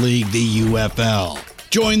football league, the UFL.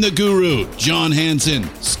 Join the guru, John Hansen,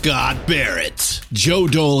 Scott Barrett, Joe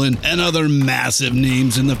Dolan, and other massive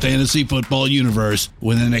names in the fantasy football universe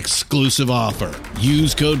with an exclusive offer.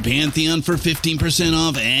 Use code Pantheon for 15%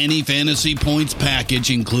 off any Fantasy Points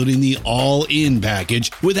package, including the all-in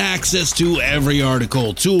package, with access to every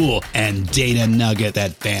article, tool, and data nugget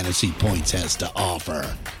that Fantasy Points has to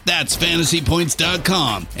offer. That's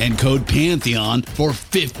FantasyPoints.com and code Pantheon for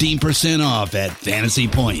 15% off at Fantasy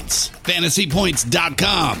Points.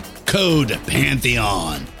 FantasyPoints.com, code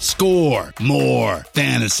Pantheon. Score more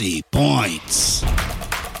fantasy points.